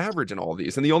below average in all of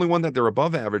these. And the only one that they're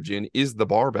above average in is the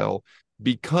barbell,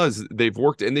 because they've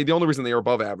worked it. And the only reason they are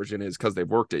above average in it is because they've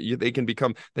worked it.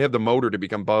 They have the motor to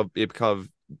become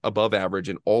above average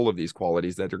in all of these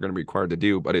qualities that they're going to be required to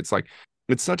do. But it's like,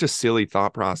 it's such a silly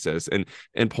thought process and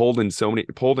pulled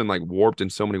and like warped in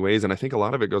so many ways. And I think a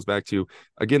lot of it goes back to,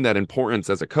 again, that importance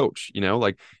as a coach.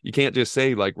 Like you can't just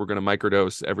say like, we're going to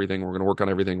microdose everything, we're going to work on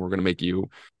everything, we're going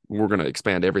to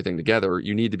expand everything together.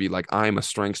 You need to be like, I'm a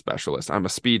strength specialist, I'm a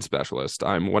speed specialist,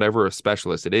 I'm whatever a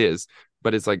specialist it is.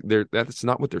 But it's like that's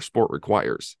not what their sport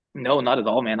requires. No, not at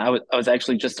all, man. I was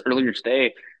actually just earlier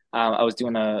today, I was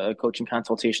doing a coaching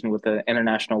consultation with an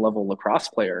international level lacrosse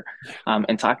player,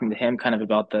 and talking to him kind of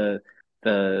about the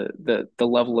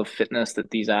level of fitness that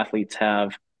these athletes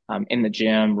have in the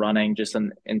gym, running, just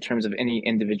in terms of any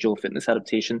individual fitness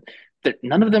adaptation.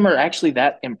 None of them are actually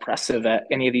that impressive at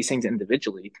any of these things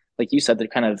individually. Like you said, they're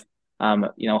kind of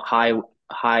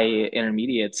high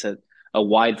intermediates at a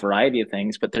wide variety of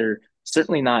things, but they're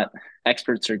certainly not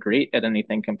experts or great at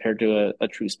anything compared to a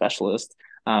true specialist.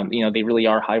 They really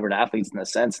are hybrid athletes in a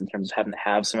sense, in terms of having to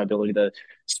have some ability to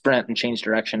sprint and change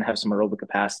direction, have some aerobic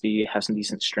capacity, have some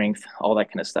decent strength, all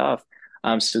that kind of stuff.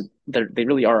 So they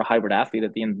really are a hybrid athlete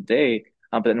at the end of the day.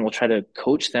 But then we'll try to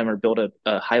coach them or build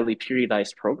a highly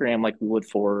periodized program like we would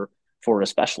for a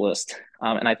specialist.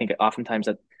 And I think oftentimes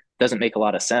that doesn't make a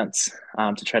lot of sense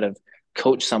to try to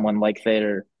coach someone like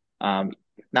they're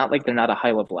not like they're not a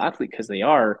high level athlete, because they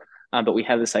are. But we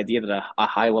have this idea that a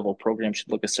high level program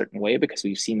should look a certain way because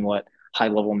we've seen what high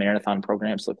level marathon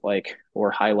programs look like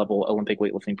or high level Olympic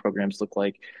weightlifting programs look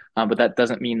like. But that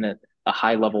doesn't mean that a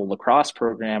high level lacrosse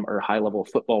program or high level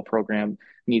football program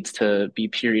needs to be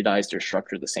periodized or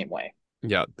structured the same way.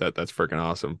 Yeah, that's freaking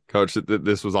awesome. Coach,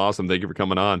 this was awesome. Thank you for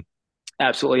coming on.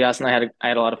 Absolutely, Austin. I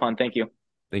had a lot of fun. Thank you.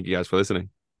 Thank you guys for listening.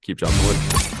 Keep chopping wood.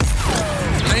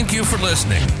 Thank you for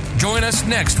listening. Join us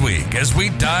next week as we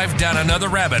dive down another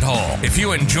rabbit hole. If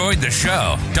you enjoyed the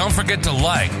show, don't forget to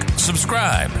like,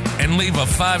 subscribe, and leave a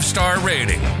 5-star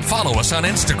rating. Follow us on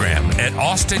Instagram at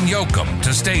Austin Yoakum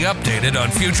to stay updated on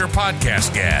future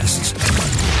podcast guests.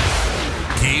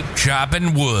 Keep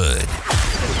chopping wood.